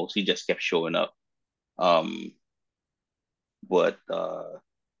him the most, he just kept showing up. Um, but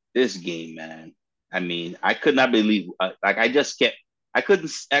this game, man. I mean, I could not believe. Like, I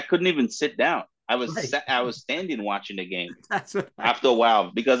couldn't even sit down. Right. I was standing watching the game That's what after a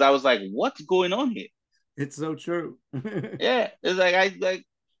while because I was like, "What's going on here?" it's so true. Yeah,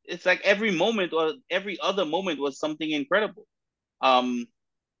 it's like every moment or every other moment was something incredible. Um,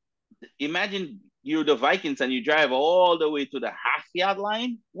 Imagine you're the Vikings and you drive all the way to the half yard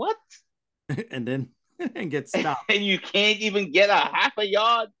line. What? And then and get stopped. And you can't even get a half a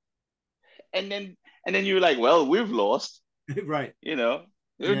yard, and then you're like, well, we've lost, Right. you know,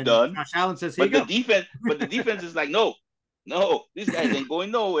 And we're then done. Josh Allen says, "Here you go." But the defense is like, no, no, these guys ain't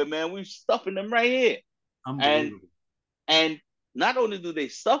going nowhere, man. We're stuffing them right here. And Unbelievable. and not only do they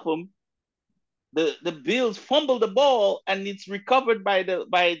stuff them, the Bills fumble the ball and it's recovered by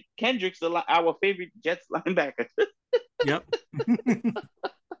Kendricks, our favorite Jets linebacker. Yep.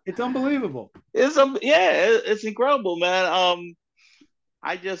 It's unbelievable. It's incredible, man.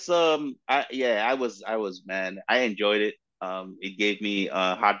 I just I was man. I enjoyed it. It gave me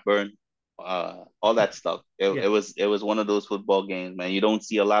heartburn, all that stuff. Yeah. It was one of those football games, man. You don't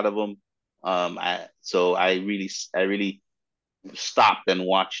see a lot of them. I really stopped and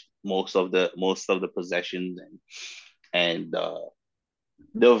watched most of the possessions and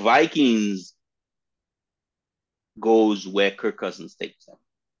the Vikings goes where Kirk Cousins takes them.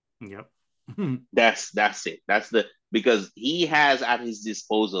 Yep. That's it. That's the because he has at his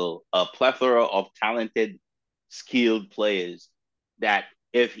disposal a plethora of talented, skilled players that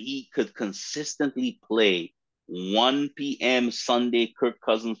if he could consistently play 1 p.m. Sunday Kirk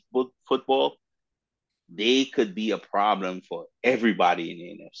Cousins football, they could be a problem for everybody in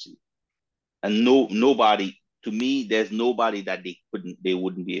the NFC. And nobody to me, there's nobody that they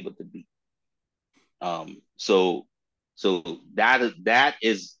wouldn't be able to beat. So that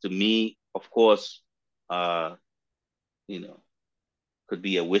is to me, of course, uh, you know, could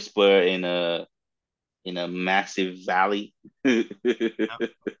be a whisper in a massive valley. Yep.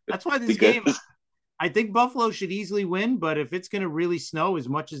 That's why this Because game, I think Buffalo should easily win, but if it's going to really snow as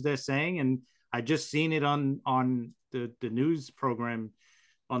much as they're saying, and I just seen it on the news program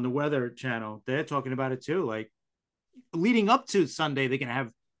on the Weather Channel, they're talking about it too. Like leading up to Sunday, they can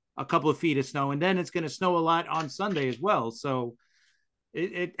have a couple of feet of snow, and then it's going to snow a lot on Sunday as well. So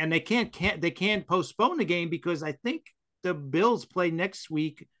and they can't postpone the game because I think the Bills play next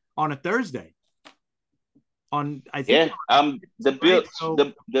week on a Thursday. On I think yeah, the right. bill So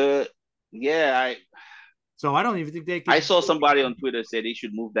the yeah, I don't even think they I could. saw somebody on Twitter say they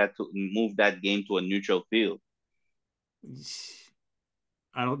should move that game to a neutral field.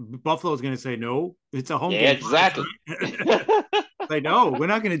 I don't. Buffalo's going to say no. It's a home Yeah, game for us, exactly. right? Like no, we're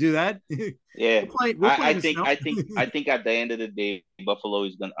not going to do that. Yeah, We'll play in the snow. I think at the end of the day, Buffalo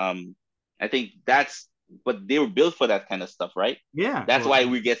is gonna I think that's but they were built for that kind of stuff, right? Yeah, That's well, why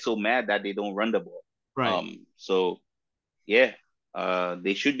we get so mad that they don't run the ball. right. So yeah,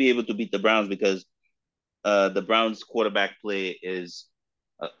 they should be able to beat the Browns because the Browns quarterback play is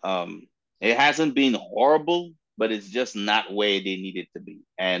it hasn't been horrible, but it's just not where they need it to be,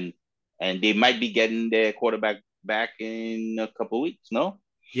 and they might be getting their quarterback back in a couple weeks. No,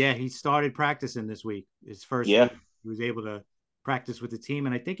 Yeah, he started practicing this week. His first yeah, week, he was able to practice with the team,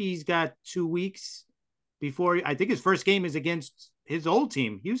 and I think he's got 2 weeks before. I think his first game is against his old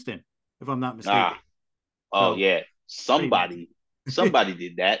team, Houston, if I'm not mistaken. ah, oh So yeah, pretty nice. somebody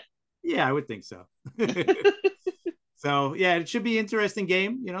did that. Yeah, I would think so. So yeah, it should be an interesting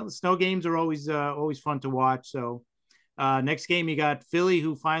game. You know, the snow games are always fun to watch. So next game you got Philly,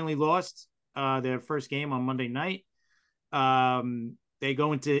 who finally lost. their first game on Monday night. They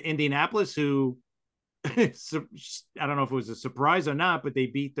go into Indianapolis, who I don't know if it was a surprise or not, but they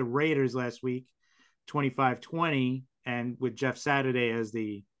beat the Raiders last week 25-20, and with Jeff Saturday as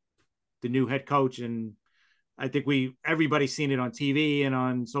the new head coach. And I think everybody's seen it on TV and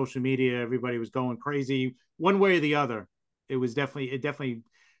on social media. Everybody was going crazy one way or the other. It definitely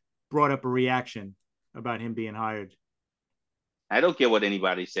brought up a reaction about him being hired. I don't care what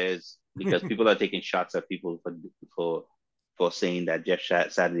anybody says because people are taking shots at people for for saying that Jeff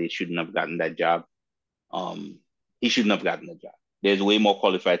Saturday shouldn't have gotten that job. Um, he shouldn't have gotten the job. There's way more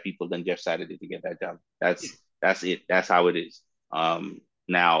qualified people than Jeff Saturday to get that job. That's it. That's how it is.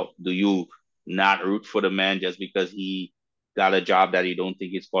 Now, do you not root for the man just because he got a job that he don't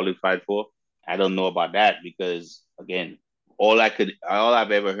think he's qualified for? I don't know about that because again, all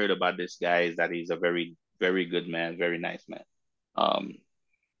I've ever heard about this guy is that he's a very, very good man, very nice man. Um,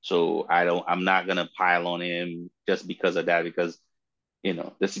 so I'm not gonna pile on him just because of that because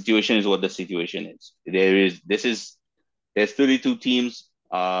the situation is what the situation is. There's 32 teams.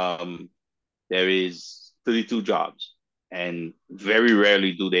 There is 32 jobs, and very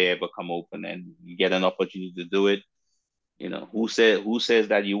rarely do they ever come open, and you get an opportunity to do it. Who says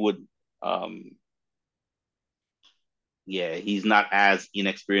that you would? Um, yeah, he's not as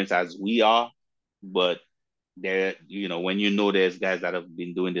inexperienced as we are, but when there's guys that have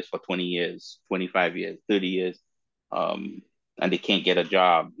been doing this for 20 years, 25 years, 30 years, um, and they can't get a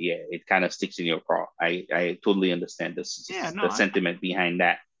job, yeah, it kind of sticks in your craw. I totally understand Yeah, no, the sentiment behind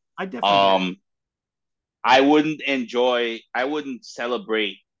that. I definitely get it. Um, I wouldn't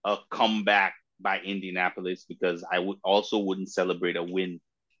celebrate a comeback by Indianapolis because wouldn't celebrate a win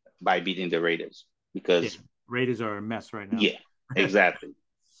by beating the Raiders Yeah, because Raiders are a mess right now. yeah, exactly.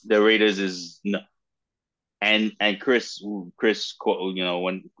 The Raiders is no, and Chris,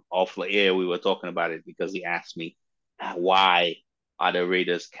 when off the air we were talking about it because he asked me why are the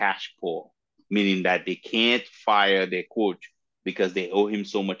Raiders cash poor, meaning that they can't fire their coach because they owe him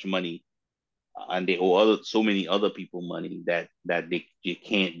so much money, and they owe so many other people money that they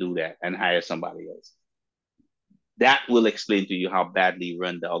can't do that and hire somebody else. That will explain to you how badly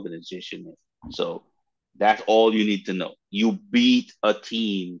run the organization is. So that's all you need to know. You beat a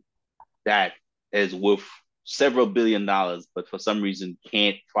team that is worth several $billions, but for some reason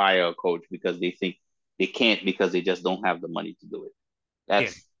can't fire a coach because they think they can't because they just don't have the money to do it. Yeah,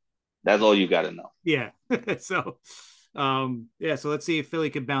 That's all you got to know. yeah. So, so let's see if Philly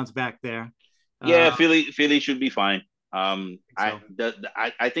could bounce back there. Yeah, Uh, Philly should be fine. I so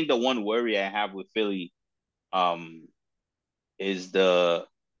I think the one worry I have with Philly um is the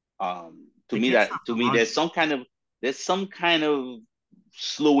they can't stop to the me run. there's some kind of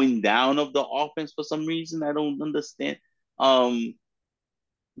slowing down of the offense for some reason I don't understand. Um,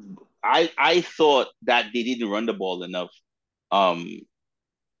 I thought that they didn't run the ball enough. Um,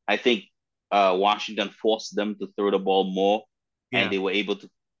 I think Washington forced them to throw the ball more, and Yeah, they were able to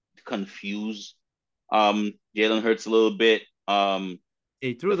confuse Jalen Hurts a little bit.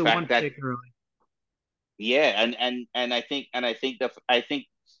 he threw The the one fact that pick early. yeah, and I think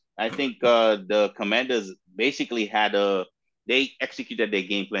the Commanders basically they executed their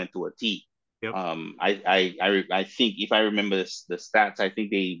game plan to a T. Yep. I think if I remember the stats, I think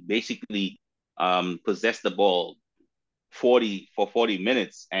they basically possessed the ball 40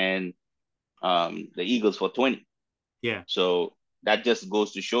 minutes and the Eagles for 20. Yeah, So that just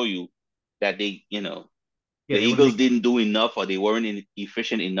goes to show you that yeah. the They want to Eagles make it. didn't do enough or they weren't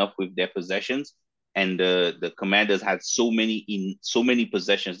efficient enough with their possessions. And the Commanders had so many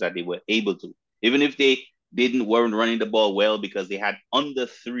possessions that they were able to, even if they weren't running the ball well because they had under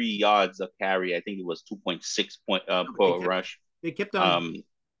 3 yards of carry. I think it was 2.6 point They per kept rush. they kept on Um,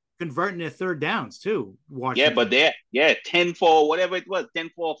 converting their third downs too. yeah, but Washington, 10 for whatever it was, 10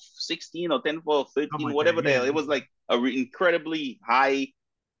 for 16 or 10 for something 13, like that. whatever the Yeah, hell. It was like a incredibly high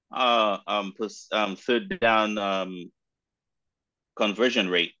third down conversion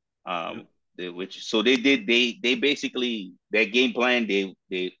rate. yep. Which so they basically their game plan they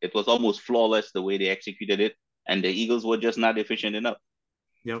it was almost flawless the way they executed it, and the Eagles were just not efficient enough.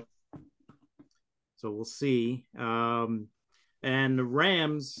 Yep. So we'll see. And the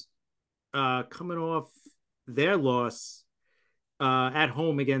Rams coming off their loss at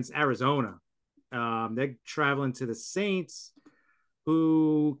home against Arizona. They're traveling to the Saints,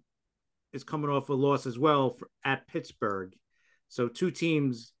 who is coming off a loss as well at Pittsburgh. So two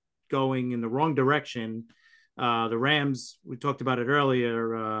teams going in the wrong direction. The Rams, we talked about it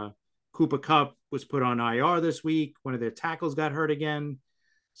earlier. Cooper Kupp was put on IR this week. One of their tackles got hurt again.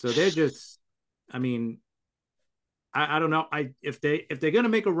 So they're just, I mean, I don't know. If they're gonna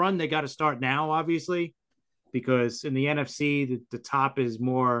make a run, they got to start now, obviously, because in the NFC, the top is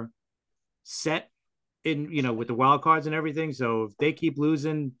more set in with the wild cards and everything. So if they keep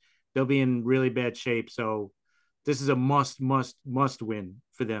losing, they'll be in really bad shape. So this is a must win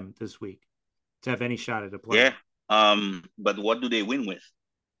for them this week to have any shot at a Yeah. playoff. But what do they win with?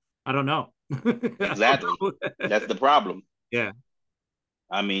 I don't know. I don't Exactly. know. That's the problem. Yeah,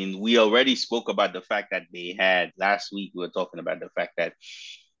 I mean, we already spoke about the fact that they had last week. We were talking about the fact that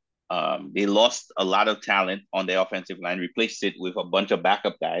they lost a lot of talent on their offensive line, replaced it with a bunch of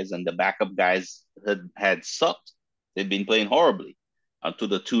backup guys, and the backup guys had sucked. They've been playing horribly, to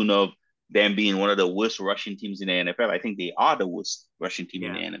the tune of them being one of the worst rushing teams in the NFL. I think they are the worst rushing team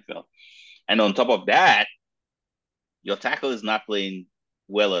in yeah. the NFL. And on top of that, your tackle is not playing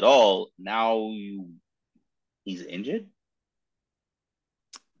well at all. Now he's injured.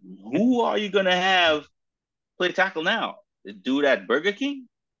 Who are you gonna have play tackle now? The dude at Burger King?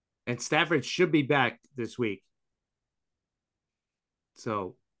 And Stafford should be back this week.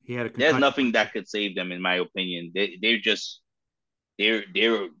 So he had a There's concussion. nothing that could save them, in my opinion. They're just they're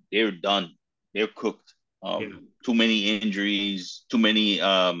done. They're cooked. Yeah, Too many injuries. Too many.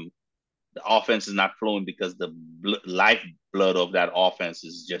 The offense is not flowing because the lifeblood of that offense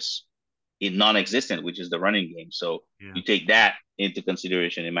is just non-existent, which is the running game. So yeah. you take that into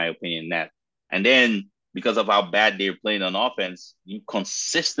consideration, in my opinion. That and then because of how bad they're playing on offense, you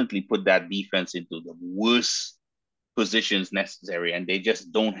consistently put that defense into the worst positions necessary, and they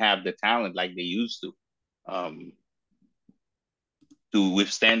just don't have the talent like they used um, to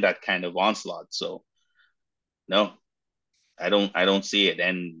withstand that kind of onslaught. So no, I don't see it.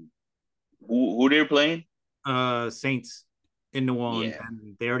 And who they're playing? Saints in New Orleans, Yeah,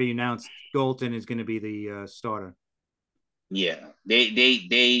 and they already announced Dalton is going to be the starter. yeah.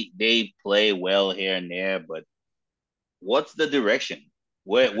 They play well here and there, but what's the direction?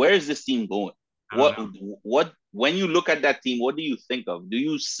 Where is this team going? I don't know. What when you look at that team, what do you think of? Do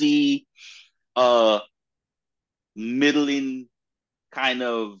you see a middling kind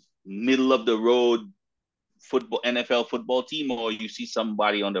of middle of the road football NFL football team, or you see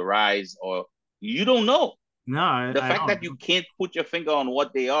somebody on the rise, or you don't know? No, The I fact don't. that you can't put your finger on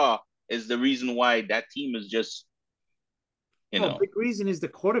what they are is the reason why that team is just, you Well, know, big reason is the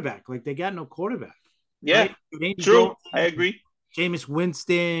quarterback. Like they got no quarterback, yeah, right? Andy true. I Dalton, agree. Jameis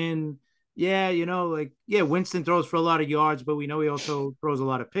Winston. Yeah, Winston throws for a lot of yards, but we know he also throws a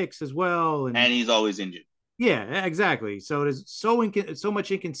lot of picks as well. And And he's always injured. yeah, exactly. So there's so much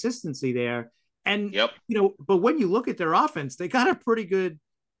inconsistency there. And Yep. but when you look at their offense, they got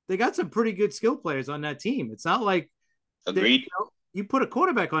some pretty good skill players on that team. It's not like that, Agreed. you put a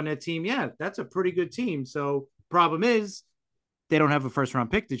quarterback on that team, yeah, that's a pretty good team. So problem is they don't have a first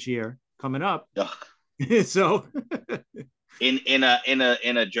round pick this year coming up. Ugh. So In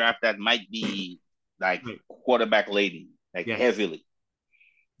a draft that might be like right. quarterback laden, like Yes. heavily.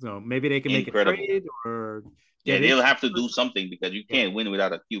 So maybe they can make a Incredible. trade or Yeah, get in. they'll have to do something because you Yeah, can't win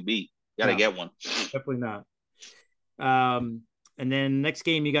without a QB. You gotta no, get one. definitely not. And then next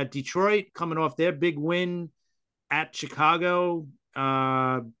game you got Detroit coming off their big win at Chicago,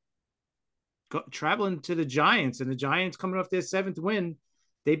 traveling to the Giants, and the Giants coming off their seventh win.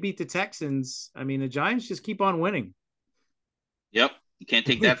 They beat the Texans. I mean, the Giants just keep on winning. Yep. You can't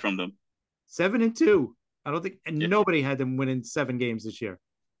take that from them. 7-2. I don't think, and Yeah. nobody had them winning 7 games this year.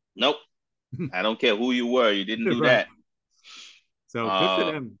 Nope. I don't care who you were. You didn't do Right. that. So good for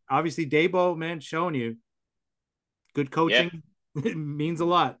Uh, them. Obviously, Dabo, man, showing you good yeah. coaching means a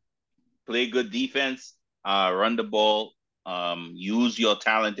lot. Play good defense. Run the ball. Use your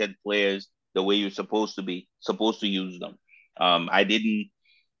talented players the way you're supposed to use them. I didn't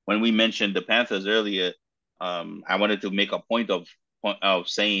when we mentioned the Panthers earlier. I wanted to make a point of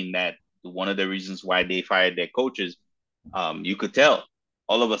saying that one of the reasons why they fired their coaches, you could tell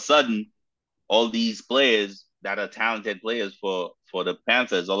all of a sudden all these players that are talented players for the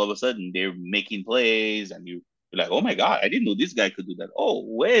Panthers, all of a sudden they're making plays, and you're like, oh my god, I didn't know this guy could do that. Oh,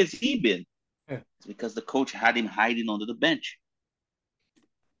 where has he been? Yeah. It's because the coach had him hiding under the bench.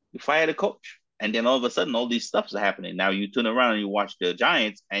 You fire the coach, and then all of a sudden all these stuffs are happening. Now you turn around and you watch the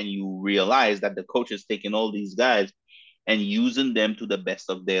Giants, and you realize that the coach is taking all these guys and using them to the best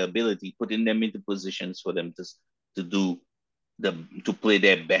of their ability, putting them into positions for them to do to play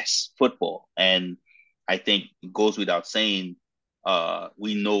their best football. And I think it goes without saying,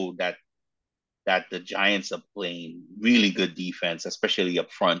 we know that the Giants are playing really good defense, especially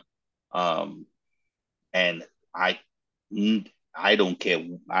up front. Um, and I I don't care.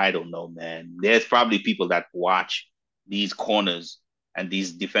 I don't know, man. There's probably people that watch these corners and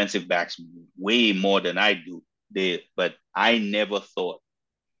these defensive backs way more than I do. but I never thought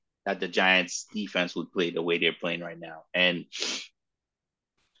that the Giants defense would play the way they're playing right now. And Me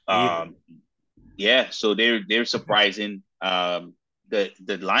either. um, yeah, so they're surprising.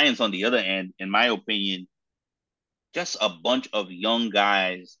 The Lions on the other end, in my opinion, just a bunch of young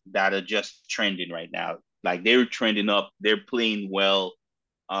guys that are just trending right now. Like they're trending up, they're playing well.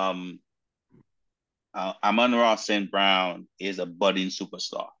 Um, Amon-Ra St. Brown is a budding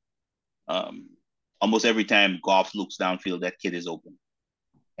superstar. Um, Almost every time Goff looks downfield, that kid is open.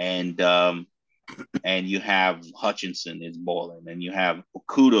 And and you have Hutchinson is balling, and you have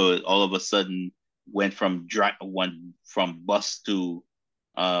Okuda all of a sudden went from bust to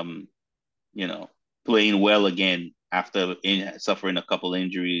um, you know, playing well again after suffering a couple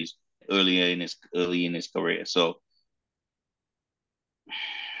injuries early in his career. So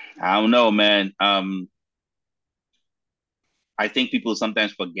I don't know, man. I think people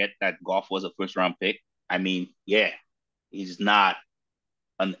sometimes forget that Goff was a first round pick. I mean, yeah, he's not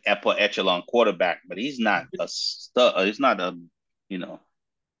an upper echelon quarterback, but he's not a stud. He's not a, you know,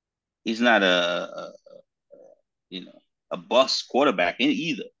 he's not a you know, a bust quarterback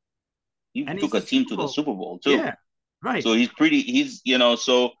either. He And he's took a a team Super to the Bowl. Super Bowl too. Yeah, right. So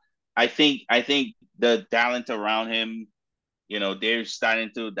so I think the talent around him, they're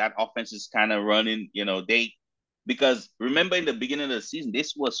starting to that offense is kind of running, because remember in the beginning of the season,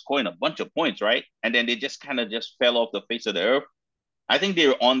 this was scoring a bunch of points, right? And then they just kind of just fell off the face of the earth. I think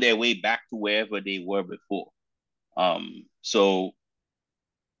they're on their way back to wherever they were before. So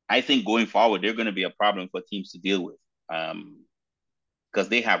I think going forward, they're going to be a problem for teams to deal with. Because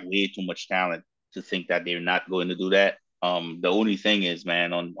they have way too much talent to think that they're not going to do that. The only thing is,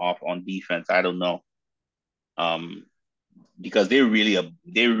 man, on defense, I don't know. Because they're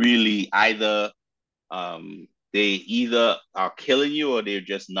really either they either are killing you or they're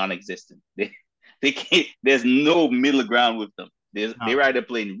just non-existent. They can't. There's no middle ground with them. They're No, either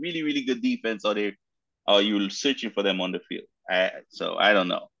playing really really good defense or you're searching for them on the field. So I don't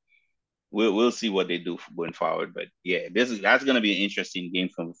know. We'll see what they do going forward. But yeah, that's gonna be an interesting game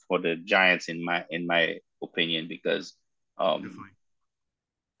for the Giants in my opinion because um definitely.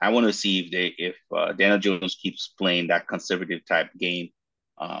 I want to see if Daniel Jones keeps playing that conservative type game,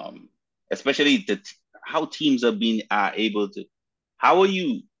 um especially how teams are able to. How are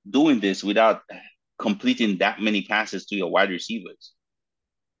you doing this without completing that many passes to your wide receivers?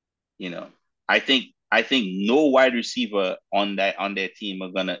 You know, I think no wide receiver on their team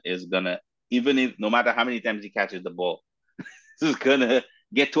is gonna, even if no matter how many times he catches the ball, is gonna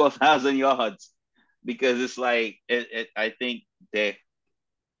get 12,000 yards because it's like that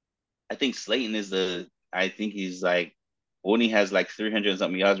I think Slayton is the I think he's like only has like 300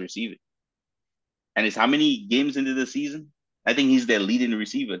 something yards receiving, and it's how many games into the season? I think he's their leading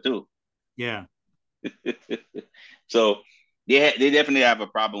receiver too. Yeah. So they definitely have a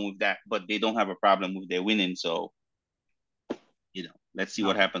problem with that, but they don't have a problem with their winning. So let's see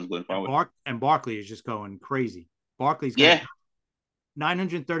what No. happens going forward. And Barkley is just going crazy. Barkley's got Yeah,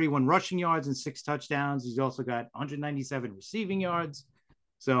 931 rushing yards and 6 touchdowns. He's also got 197 receiving yards.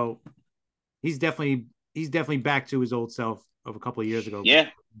 So he's definitely back to his old self of a couple of years ago. yeah,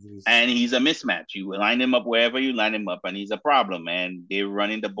 and he's a mismatch. You line him up wherever you line him up, and he's a problem. And they're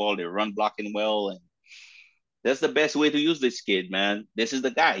running the ball, they're run blocking well, and that's the best way to use this kid, man. This is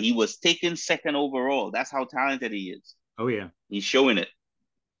the guy. He was taken second overall. That's how talented he is. Oh yeah. He's showing it.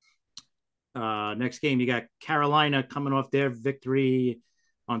 Next game, you got Carolina coming off their victory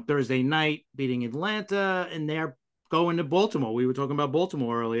on Thursday night, beating Atlanta, and they're going to Baltimore. We were talking about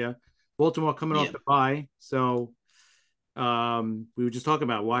Baltimore earlier. Baltimore coming off Yeah, the bye, so we were just talking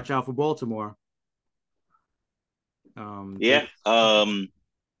about watch out for Baltimore. yeah.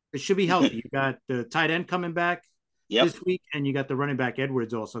 It should be healthy. You got the tight end coming back Yep. this week, and you got the running back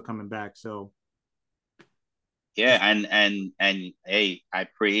Edwards also coming back. So Yeah, and hey, I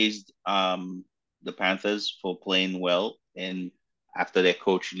praised the Panthers for playing well and after their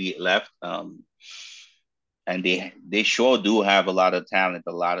coach left. And they sure do have a lot of talent,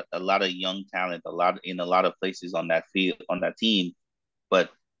 a lot of young talent, a lot of places on that field on that team. But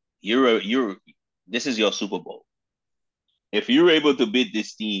you're this is your Super Bowl. If you're able to beat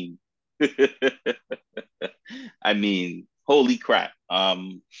this team, I mean, holy crap.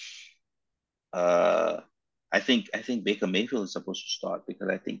 Uh, I think Baker Mayfield is supposed to start because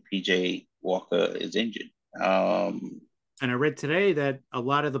I think PJ Walker is injured. Um, and I read today that a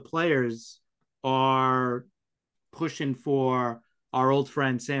lot of the players are pushing for our old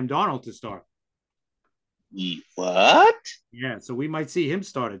friend Sam Darnold to start. what? Yeah, so we might see him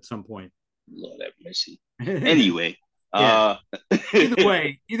start at some point. Lord have mercy. Anyway, Yeah. Uh, Either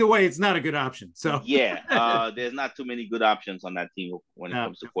way, it's not a good option. So yeah, there's not too many good options on that team when it no,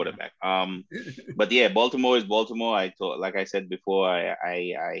 comes to definitely quarterback. But yeah, Baltimore is Baltimore. I thought, like I said before,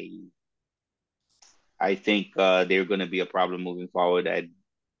 I think they're going to be a problem moving forward. I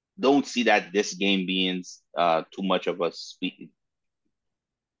don't see that this game being too no, much of a speed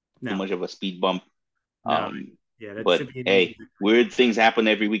bump. no. Um, Yeah, that but should be an easy hey, victory for weird them. things happen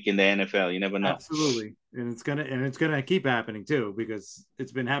every week in the NFL. You never know. Absolutely, and it's gonna keep happening too because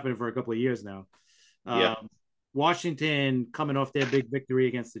it's been happening for a couple of years now. Yeah. Um, Washington coming off their big victory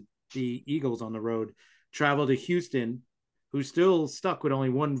against the Eagles on the road, traveled to Houston, who's still stuck with only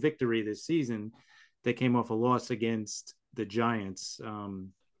one victory this season. They came off a loss against the Giants.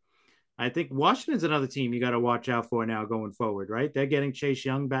 I think Washington's another team you got to watch out for now going forward, right? They're getting Chase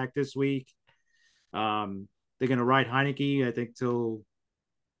Young back this week. They're going to ride Heineke, I think, till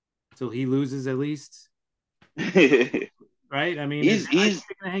he loses at least, right? I mean, he's I think he's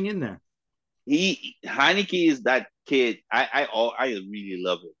they're going to hang in there. he Heineke is that kid. I really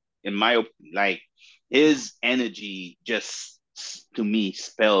love it. In my like his energy just to me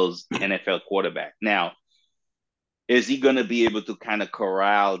spells NFL quarterback. Now, is he gonna be able to kind of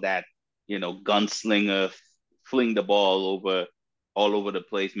corral that, gunslinger, fling the ball over all over the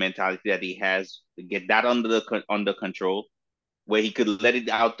place mentality that he has to get that under control, where he could let it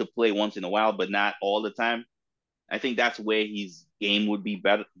out to play once in a while, but not all the time. I think that's where his game would be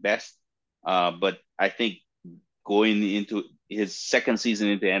best. But I think going into his second season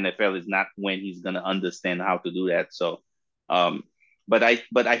into the NFL is not when he's gonna understand how to do that. So, um, but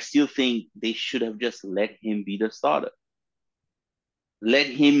I still think they should have just let him be the starter, let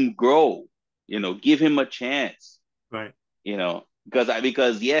him grow, give him a chance, Right.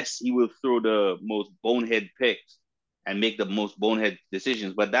 because yes, he will throw the most bonehead picks and make the most bonehead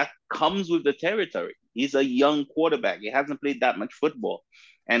decisions, but that comes with the territory. He's a young quarterback. He hasn't played that much football,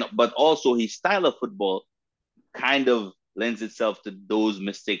 but also his style of football kind of lends itself to those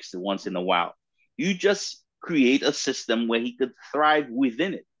mistakes once in a while. You just create a system where he could thrive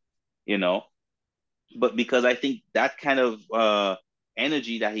within it, you know. But because I think that kind of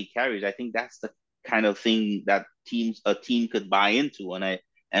energy that he carries, I think that's the kind of thing that a team could buy into,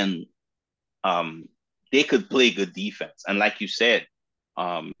 and um, they could play good defense. And like you said,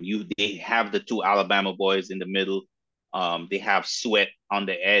 they have the two Alabama boys in the middle. They have Sweat on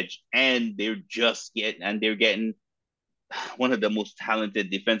the edge, and they're getting one of the most talented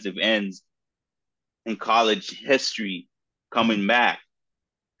defensive ends in college history coming back.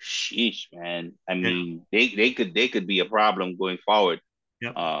 Sheesh, man. I Yeah. mean, they could be a problem going forward.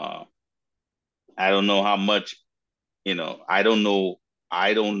 Yep. Uh, I don't know how much, I don't know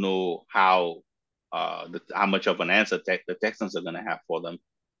how much of an answer the Texans are gonna have for them.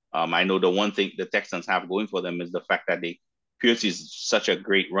 I know the one thing the Texans have going for them is the fact that Pierce is such a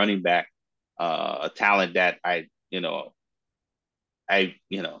great running back, a talent that I you know I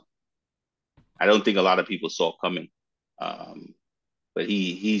don't think a lot of people saw coming. Um, but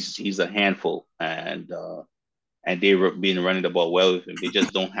he's a handful, and they've been running the ball well with him. They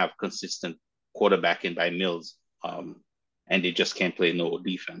just don't have consistent quarterbacking by Mills, and they just can't play no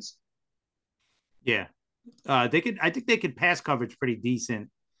defense. Yeah. I think they could pass coverage pretty decent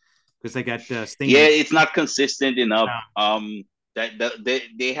because they got Yeah, Stingley. it's not consistent enough. Uh,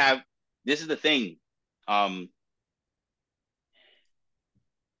 They have. This is the thing. Um,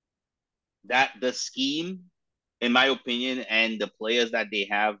 that the scheme, in my opinion, and the players that they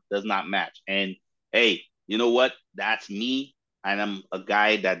have does not match. And hey, you know what? That's me. And I'm a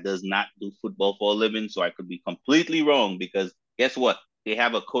guy that does not do football for a living, so I could be completely wrong because guess what? They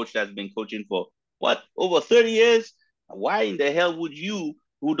have a coach that's been coaching for what, over 30 years? Why in the hell would you,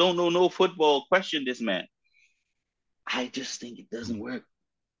 who don't know no football, question this man? I just think it doesn't work.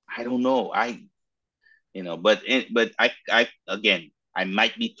 I don't know. But again, I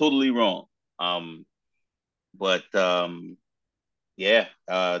might be totally wrong. Um, but yeah,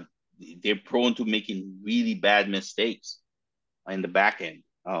 they're prone to making really bad mistakes in the back end.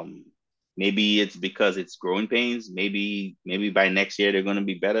 Maybe it's because it's growing pains. Maybe by next year they're going to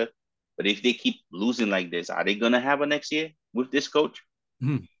be better. But if they keep losing like this, are they going to have a next year with this coach? I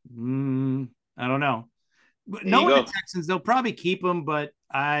don't know. But There you knowing the go. Texans, they'll probably keep him, but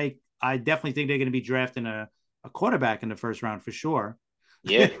I definitely think they're going to be drafting a quarterback in the first round for sure.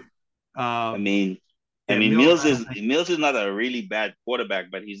 Yeah, I um, mean, I yeah, mean Mills, Mills I is don't think. Mills is not a really bad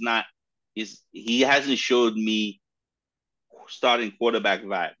quarterback, but he's not. He hasn't showed me starting quarterback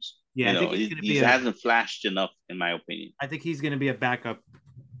vibes. Yeah, I think he's going to He be hasn't flashed enough, in my opinion. I think he's going to be a backup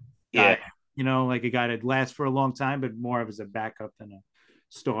guy. Yeah, Like a guy that lasts for a long time, but more of as a backup than a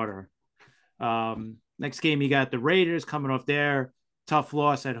starter. Next game, you got the Raiders coming off their tough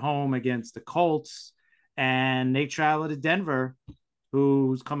loss at home against the Colts, and they travel to Denver,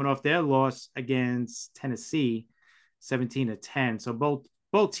 who's coming off their loss against Tennessee, 17-10. So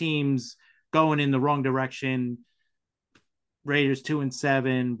both teams going in the wrong direction. Raiders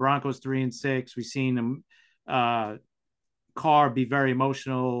 2-7, Broncos 3-6. We've seen them Carr be very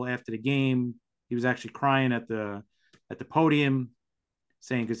emotional after the game. He was actually crying at the podium,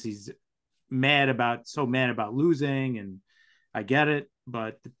 saying because he's so mad about losing, and I get it,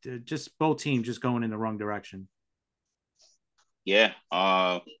 but just both teams just going in the wrong direction. Yeah.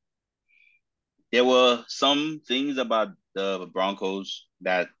 There were some things about the Broncos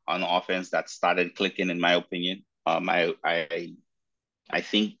that on offense that started clicking, in my opinion. I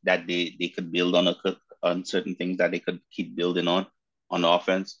think that they could build on certain things that they could keep building on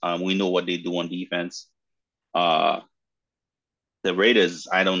offense. We know what they do on defense. Uh, the Raiders,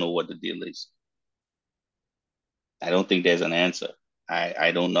 I don't know what the deal is. I don't think there's an answer.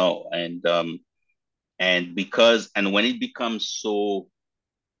 I don't know, and because and when it becomes so,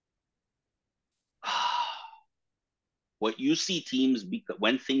 what you see teams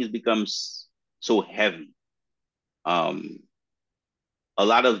when things becomes so heavy, um, a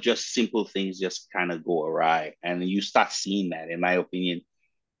lot of just simple things just kind of go awry, and you start seeing that, in my opinion.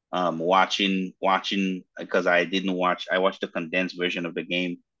 Watching because I didn't watch. I watched the condensed version of the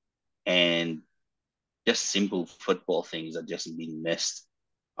game, and just simple football things are just being missed.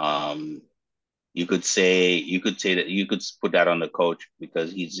 Um, you could say that you could put that on the coach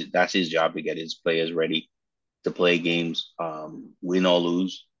because that's his job to get his players ready to play games, win or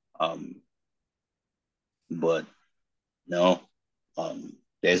lose. But no,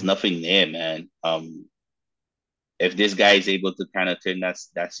 there's nothing there, man. If this guy is able to kind of turn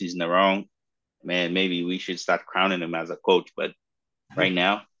that season around, man, maybe we should start crowning him as a coach. But right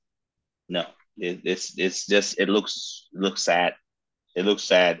now, no. It's just it looks sad. It looks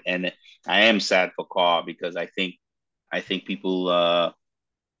sad, and I am sad for Carr because I think people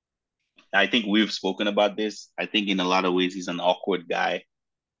I think we've spoken about this. I think in a lot of ways he's an awkward guy,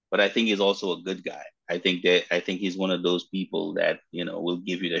 but I think he's also a good guy. I think he's one of those people that will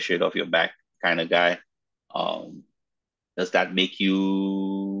give you the shirt off your back kind of guy. Um, does that make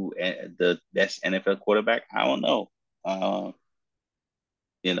you the best NFL quarterback? I don't know. Uh,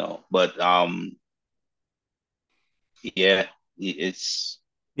 but yeah, it's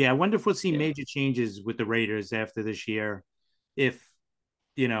Yeah, I wonder if we'll see yeah, major changes with the Raiders after this year, if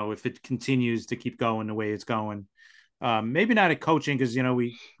if it continues to keep going the way it's going. Maybe not at coaching because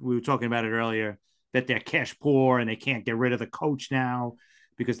we were talking about it earlier that they're cash poor and they can't get rid of the coach now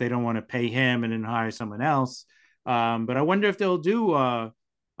because they don't want to pay him and then hire someone else. But I wonder if they'll do. I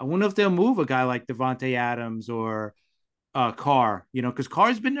wonder if they'll move a guy like Devonte Adams or Carr. Because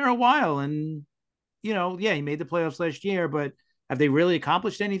Carr's been there a while and yeah, he made the playoffs last year, but have they really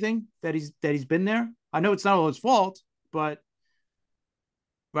accomplished anything that he's been there? I know it's not all his fault, but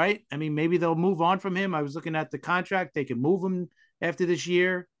right? I mean, maybe they'll move on from him. I was looking at the contract; they can move him after this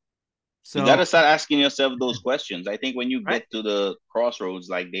year. you So, got to start asking yourself those questions. I think when you right? get to the crossroads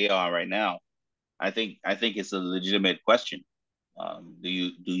like they are right now, I think it's a legitimate question. Do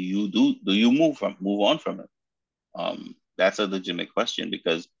you move on from it? That's a legitimate question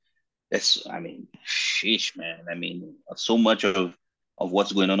because I mean, sheesh, man. I mean, so much of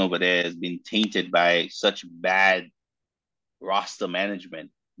what's going on over there has been tainted by such bad roster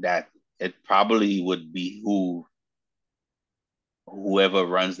management that it probably would behoove whoever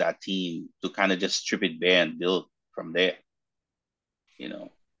runs that team to kind of just strip it bare and build from there. You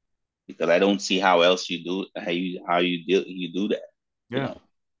know, because I don't see how else you do that. You Yeah. know,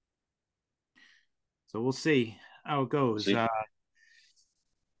 So we'll see how it we'll goes. see.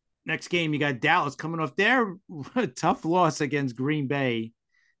 Next game, you got Dallas coming off their tough loss against Green Bay.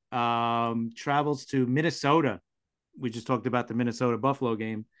 Travels to Minnesota. We just talked about the Minnesota Buffalo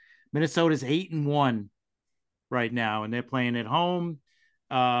game. Minnesota's 8-1 right now, and they're playing at home.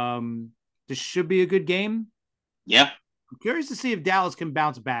 This should be a good game. Yeah, I'm curious to see if Dallas can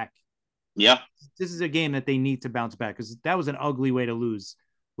bounce back. yeah, This is a game that they need to bounce back because that was an ugly way to lose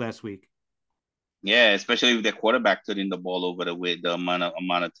last week. yeah. Especially with the quarterback turning the ball over the amount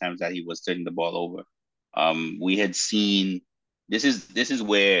of times that he was turning the ball over. We had seen this is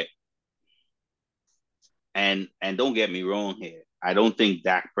where and don't get me wrong here. I don't think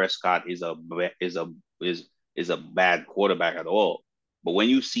Dak Prescott is a bad quarterback at all. But when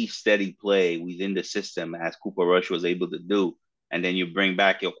you see steady play within the system, as Cooper Rush was able to do, and then you bring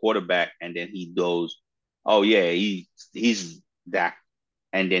back your quarterback, and then he goes, "Oh yeah, he's Dak,"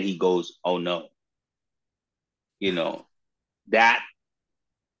 and then he goes, "Oh no," you know that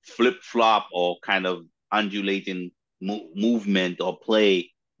flip flop or kind of undulating movement or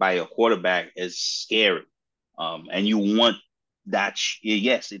play by a quarterback is scary. And you want that.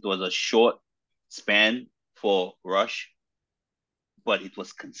 Yes, it was a short span for Rush, but it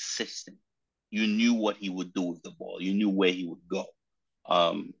was consistent. You knew what he would do with the ball. You knew where he would go.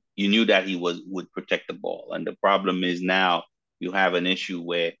 You knew that he would protect the ball. And the problem is now you have an issue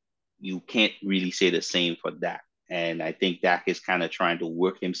where you can't really say the same for Dak. And I think Dak is kind of trying to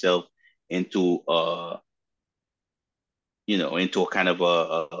work himself into into a kind of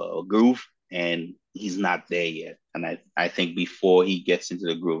a groove, and he's not there yet. And I think before he gets into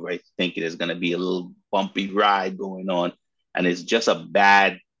the groove, I think it is going to be a little bumpy ride going on, and it's just a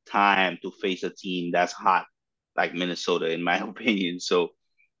bad time to face a team that's hot like Minnesota, in my opinion. So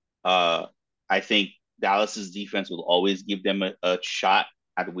uh, I think Dallas's defense will always give them a shot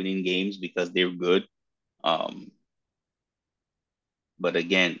at winning games because they're good. Um, but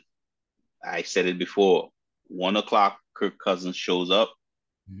again, I said it before, 1 o'clock, Kirk Cousins shows up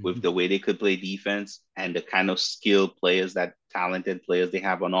with Mhm. the way they could play defense and the kind of skilled players, that talented players they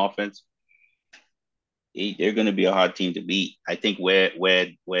have on offense. They're going to be a hard team to beat. I think where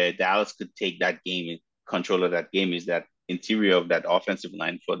Dallas could take that game and control of that game is that interior of that offensive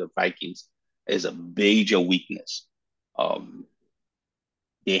line for the Vikings is a major weakness. Um,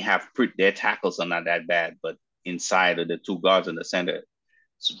 they have their tackles are not that bad, but inside of the two guards in the center,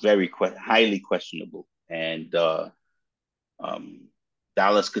 it's highly questionable. And um,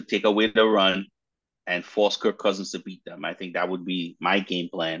 Dallas could take away the run and force Kirk Cousins to beat them. I think that would be my game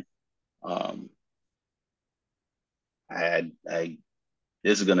plan. Um, I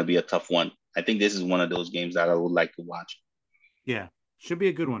this is going to be a tough one. I think this is one of those games that I would like to watch. Yeah, should be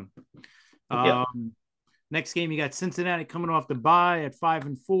a good one. Yeah, Um, Next game, you got Cincinnati coming off the bye at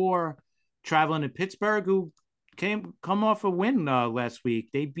 5-4, traveling to Pittsburgh, who come off a win last week.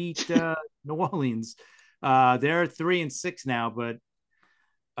 They beat New Orleans. They're 3-6 now, but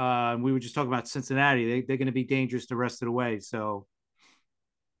we were just talking about Cincinnati. They're going to be dangerous the rest of the way. So,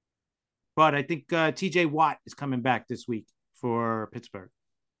 but I think T.J. Watt is coming back this week for Pittsburgh.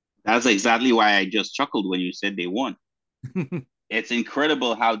 that's exactly why I just chuckled when you said they won. It's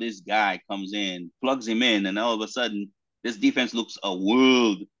incredible how this guy comes in, plugs him in, and all of a sudden this defense looks a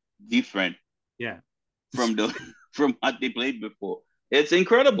world different Yeah. from the from what they played before. It's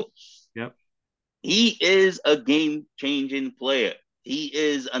incredible. Yep. He is a game changing player. He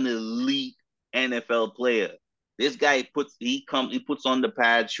is an elite NFL player. This guy he puts on the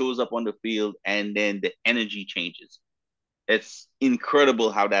pad, shows up on the field, and then the energy changes. It's incredible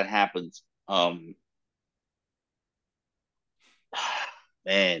how that happens.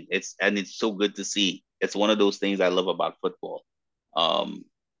 Man, it's so good to see. It's one of those things I love about football. Um,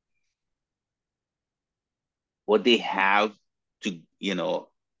 what they have to,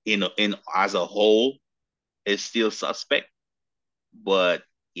 in as a whole is still suspect. But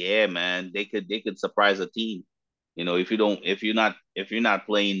yeah, man, they could surprise a team. If you're not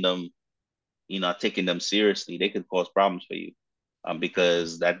playing them, taking them seriously, they could cause problems for you.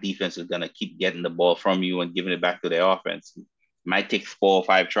 Because that defense is gonna keep getting the ball from you and giving it back to their offense. It might take 4 or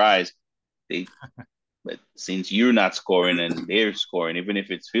 5 tries. They But since you're not scoring and they're scoring, even if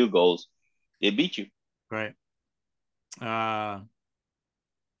it's field goals, they beat you. Right. Uh,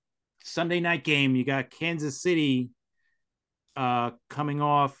 Sunday night game, you got Kansas City coming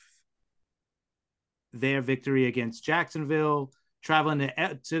off their victory against Jacksonville, traveling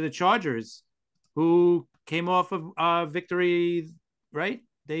to the Chargers, who came off of victory, right?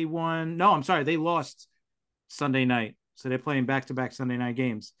 They won. No, I'm sorry. They lost Sunday night. So they're playing back to back Sunday night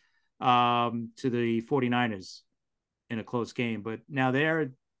games to the 49ers in a close game. But now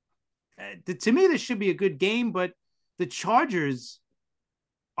to me, this should be a good game, but the Chargers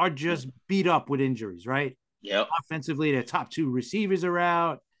are just beat up with injuries, right? Yep. Offensively, their top two receivers are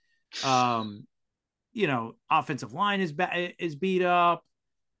out. Um, offensive line is beat up.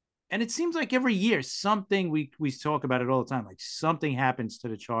 And it seems like every year something we talk about it all the time, like something happens to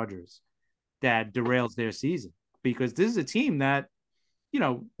the Chargers that derails their season. Because this is a team that,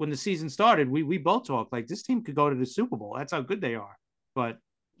 when the season started, we both talked like this team could go to the Super Bowl. That's how good they are. But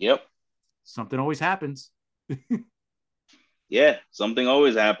Yep. something always happens. Yeah. Something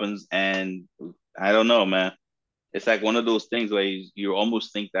always happens, and I don't know, man. It's like one of those things where you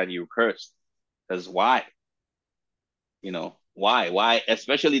almost think that you're cursed. Because why? Why? Why?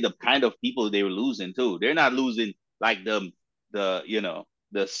 Especially the kind of people they were losing too. They're not losing like the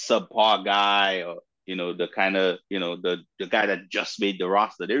subpar guy, or the kind of the guy that just made the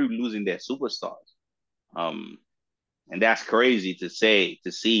roster. They're losing their superstars. Um, and that's crazy to see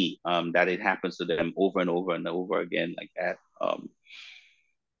that it happens to them over and over and over again like that.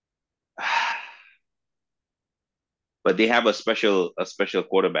 but they have a special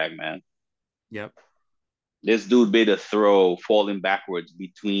quarterback, man. Yep. This dude made a throw falling backwards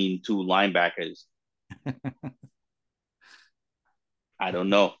between two linebackers. I don't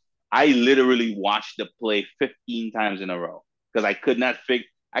know. I literally watched the play 15 times in a row because I could not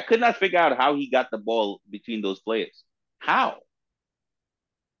figure out how he got the ball between those players. How?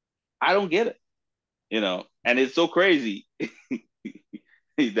 I don't get it. And it's so crazy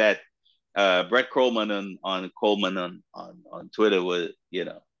that Brett Coleman on Coleman on Twitter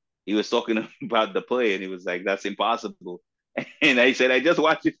he was talking about the play and he was like, "That's impossible." And I said, "I just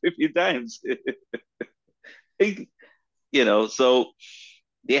watched it 50 times." So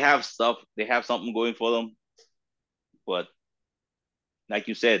they have something going for them, but like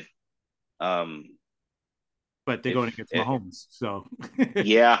you said, um, But they're if, going against if Mahomes, so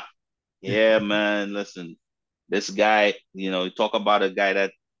yeah, yeah, man, listen, this guy, talk about a guy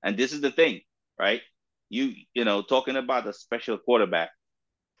that, and this is the thing, right? Talking about a special quarterback,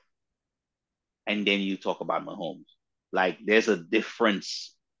 and then you talk about Mahomes. Like there's a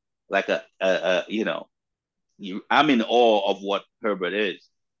difference, like I'm in awe of what Herbert is.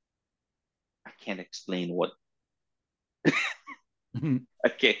 I can't explain what I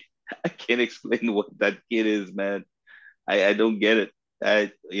can't I can't explain what that kid is, man. I don't get it.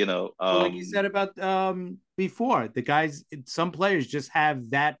 I you know well, like you said about before, the guys, some players just have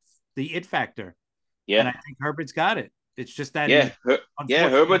the it factor, and yeah, I think Herbert's got it. It's just that yeah, he yeah,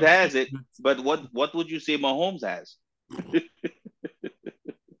 unfortunately Herbert hasn't has seen it, it. but what would you say Mahomes has?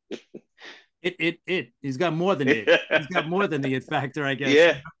 He's got more than it. He's got more than the it factor, I guess.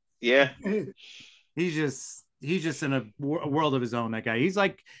 Yeah, yeah, He's just in a world of his own. That guy. He's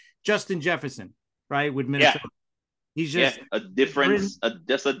like Justin Jefferson, right? With yeah, Minnesota. He's yeah. just A they're in. difference,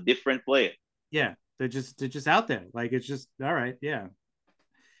 just a different player. Yeah, they're just out there. Like it's just all right. Yeah.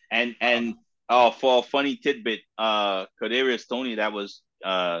 And for a funny tidbit, Kadarius Toney that was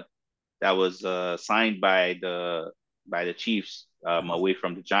signed by the Chiefs, away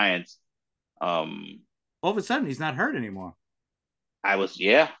from the Giants. Um, All of a sudden, he's not hurt anymore.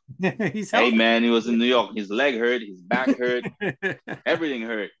 yeah. He's Hey healthy. man, he was in New York. His leg hurt, his back hurt, everything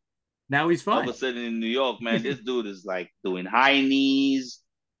hurt. Now he's All of fine. a sudden in New York, man, this dude is like doing high knees.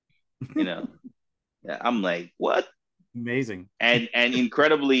 You know, Yeah, I'm like, what? Amazing. And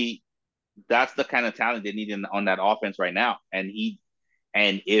incredibly, that's the kind of talent they need on that offense right now. And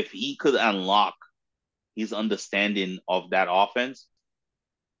if he could unlock his understanding of that offense,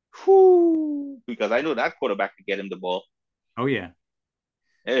 whoo, because I know that quarterback could get him the ball. Oh yeah,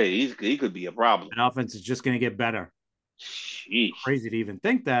 Hey, he could be a problem. that offense is just going to get better. Sheesh. Crazy to even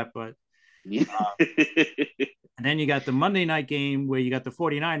think that, but and then you got the Monday night game where you got the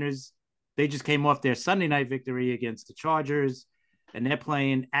 49ers. They just came off their Sunday night victory against the Chargers, and they're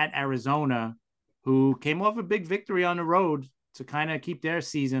playing at Arizona, who came off a big victory on the road to kind of keep their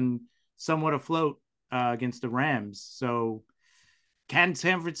season somewhat afloat against the Rams. So, can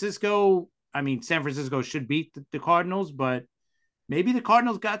San Francisco? I mean, San Francisco should beat the Cardinals, but maybe the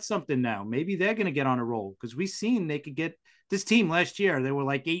Cardinals got something now. Maybe they're going to get on a roll because we've seen they could get this team last year. They were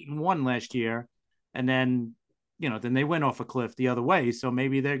like 8-1 last year, and then they went off a cliff the other way. So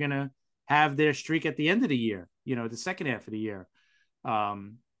maybe they're going to have their streak at the end of the year. The second half of the year.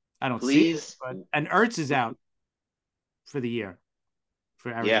 I don't see it, Please. but and Ertz is out for the year for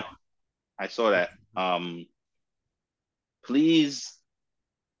Yeah, Arizona. I saw that. Please,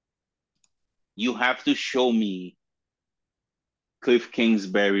 you have to show me Cliff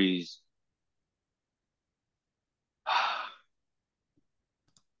Kingsbury's.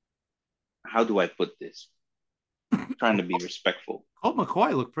 How do I put this? Trying to be respectful. Colt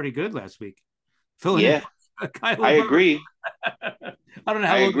McCoy looked pretty good last week, filling in Yeah, for I Kyler Murray. agree. I don't know I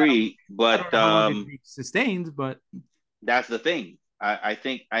how long. agree. I don't But know how long it'll be sustained, but that's the thing. I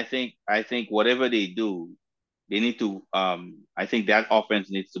think whatever they do, they need to. I think that offense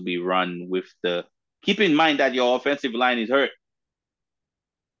needs to be run with the. Keep in mind that your offensive line is hurt.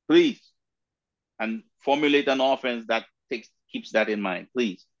 Please, and formulate an offense that keeps that in mind.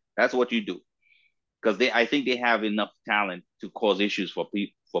 Please, that's what you do because I think they have enough talent to cause issues for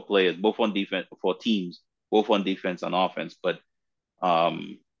players, both on defense, for teams, both on defense and offense. But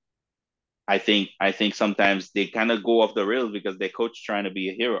um, I think sometimes they kind of go off the rails because their coach trying to be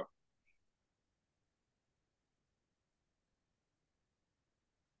a hero.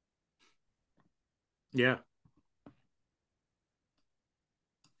 yeah.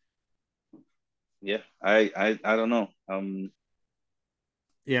 Yeah, I don't know.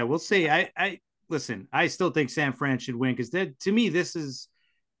 Yeah, we'll see. I listen. I still think San Fran should win because to me this is,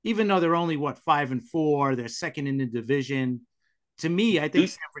 even though they're only 5-4, they're second in the division. To me, I think Do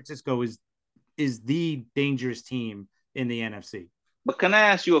San Francisco is the dangerous team in the NFC. But can I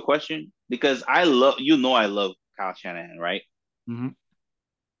ask you a question? Because I love, I love Kyle Shanahan, right? Mm-hmm.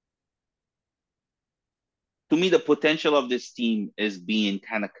 To me, the potential of this team is being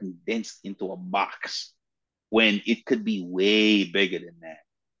kind of condensed into a box when it could be way bigger than that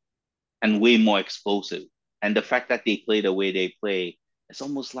and way more explosive. And the fact that they play the way they play, it's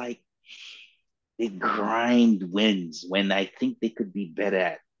almost like they grind wins when I think they could be better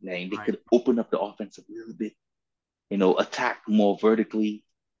at. Like, they Right. could open up the offense a little bit, attack more vertically.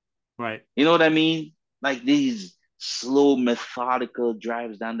 Right. You know what I mean? Like these slow, methodical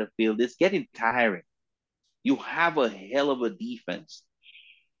drives down the field. It's getting tiring. You have a hell of a defense.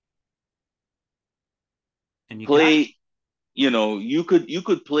 And you got Play, you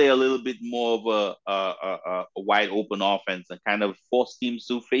could play a little bit more of a wide open offense and kind of force teams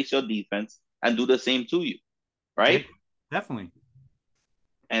to face your defense and do the same to you, yeah, right? definitely.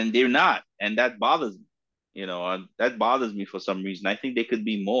 And they're not, and that bothers me. That bothers me for some reason. I think they could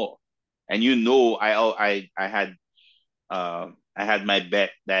be more. And I had my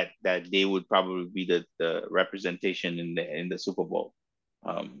bet that they would probably be the representation in the Super Bowl.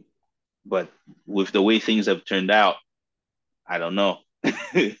 Um, but with the way things have turned out, I don't know.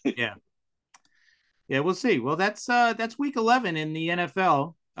 Yeah. Yeah, we'll see. Well, that's week 11 in the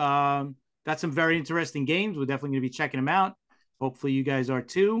NFL. Got some very interesting games. We're definitely going to be checking them out. Hopefully, you guys are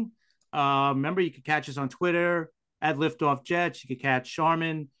too. Remember, you can catch us on Twitter at Liftoff Jets. You could catch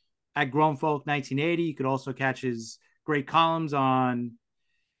Sharman at Grownfolk 1980. You could also catch his great columns on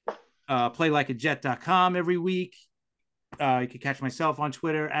playlikeajet.com every week. You can catch myself on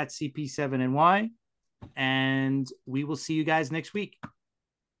Twitter at CP7NY. And we will see you guys next week.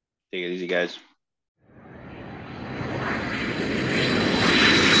 Take it easy, guys.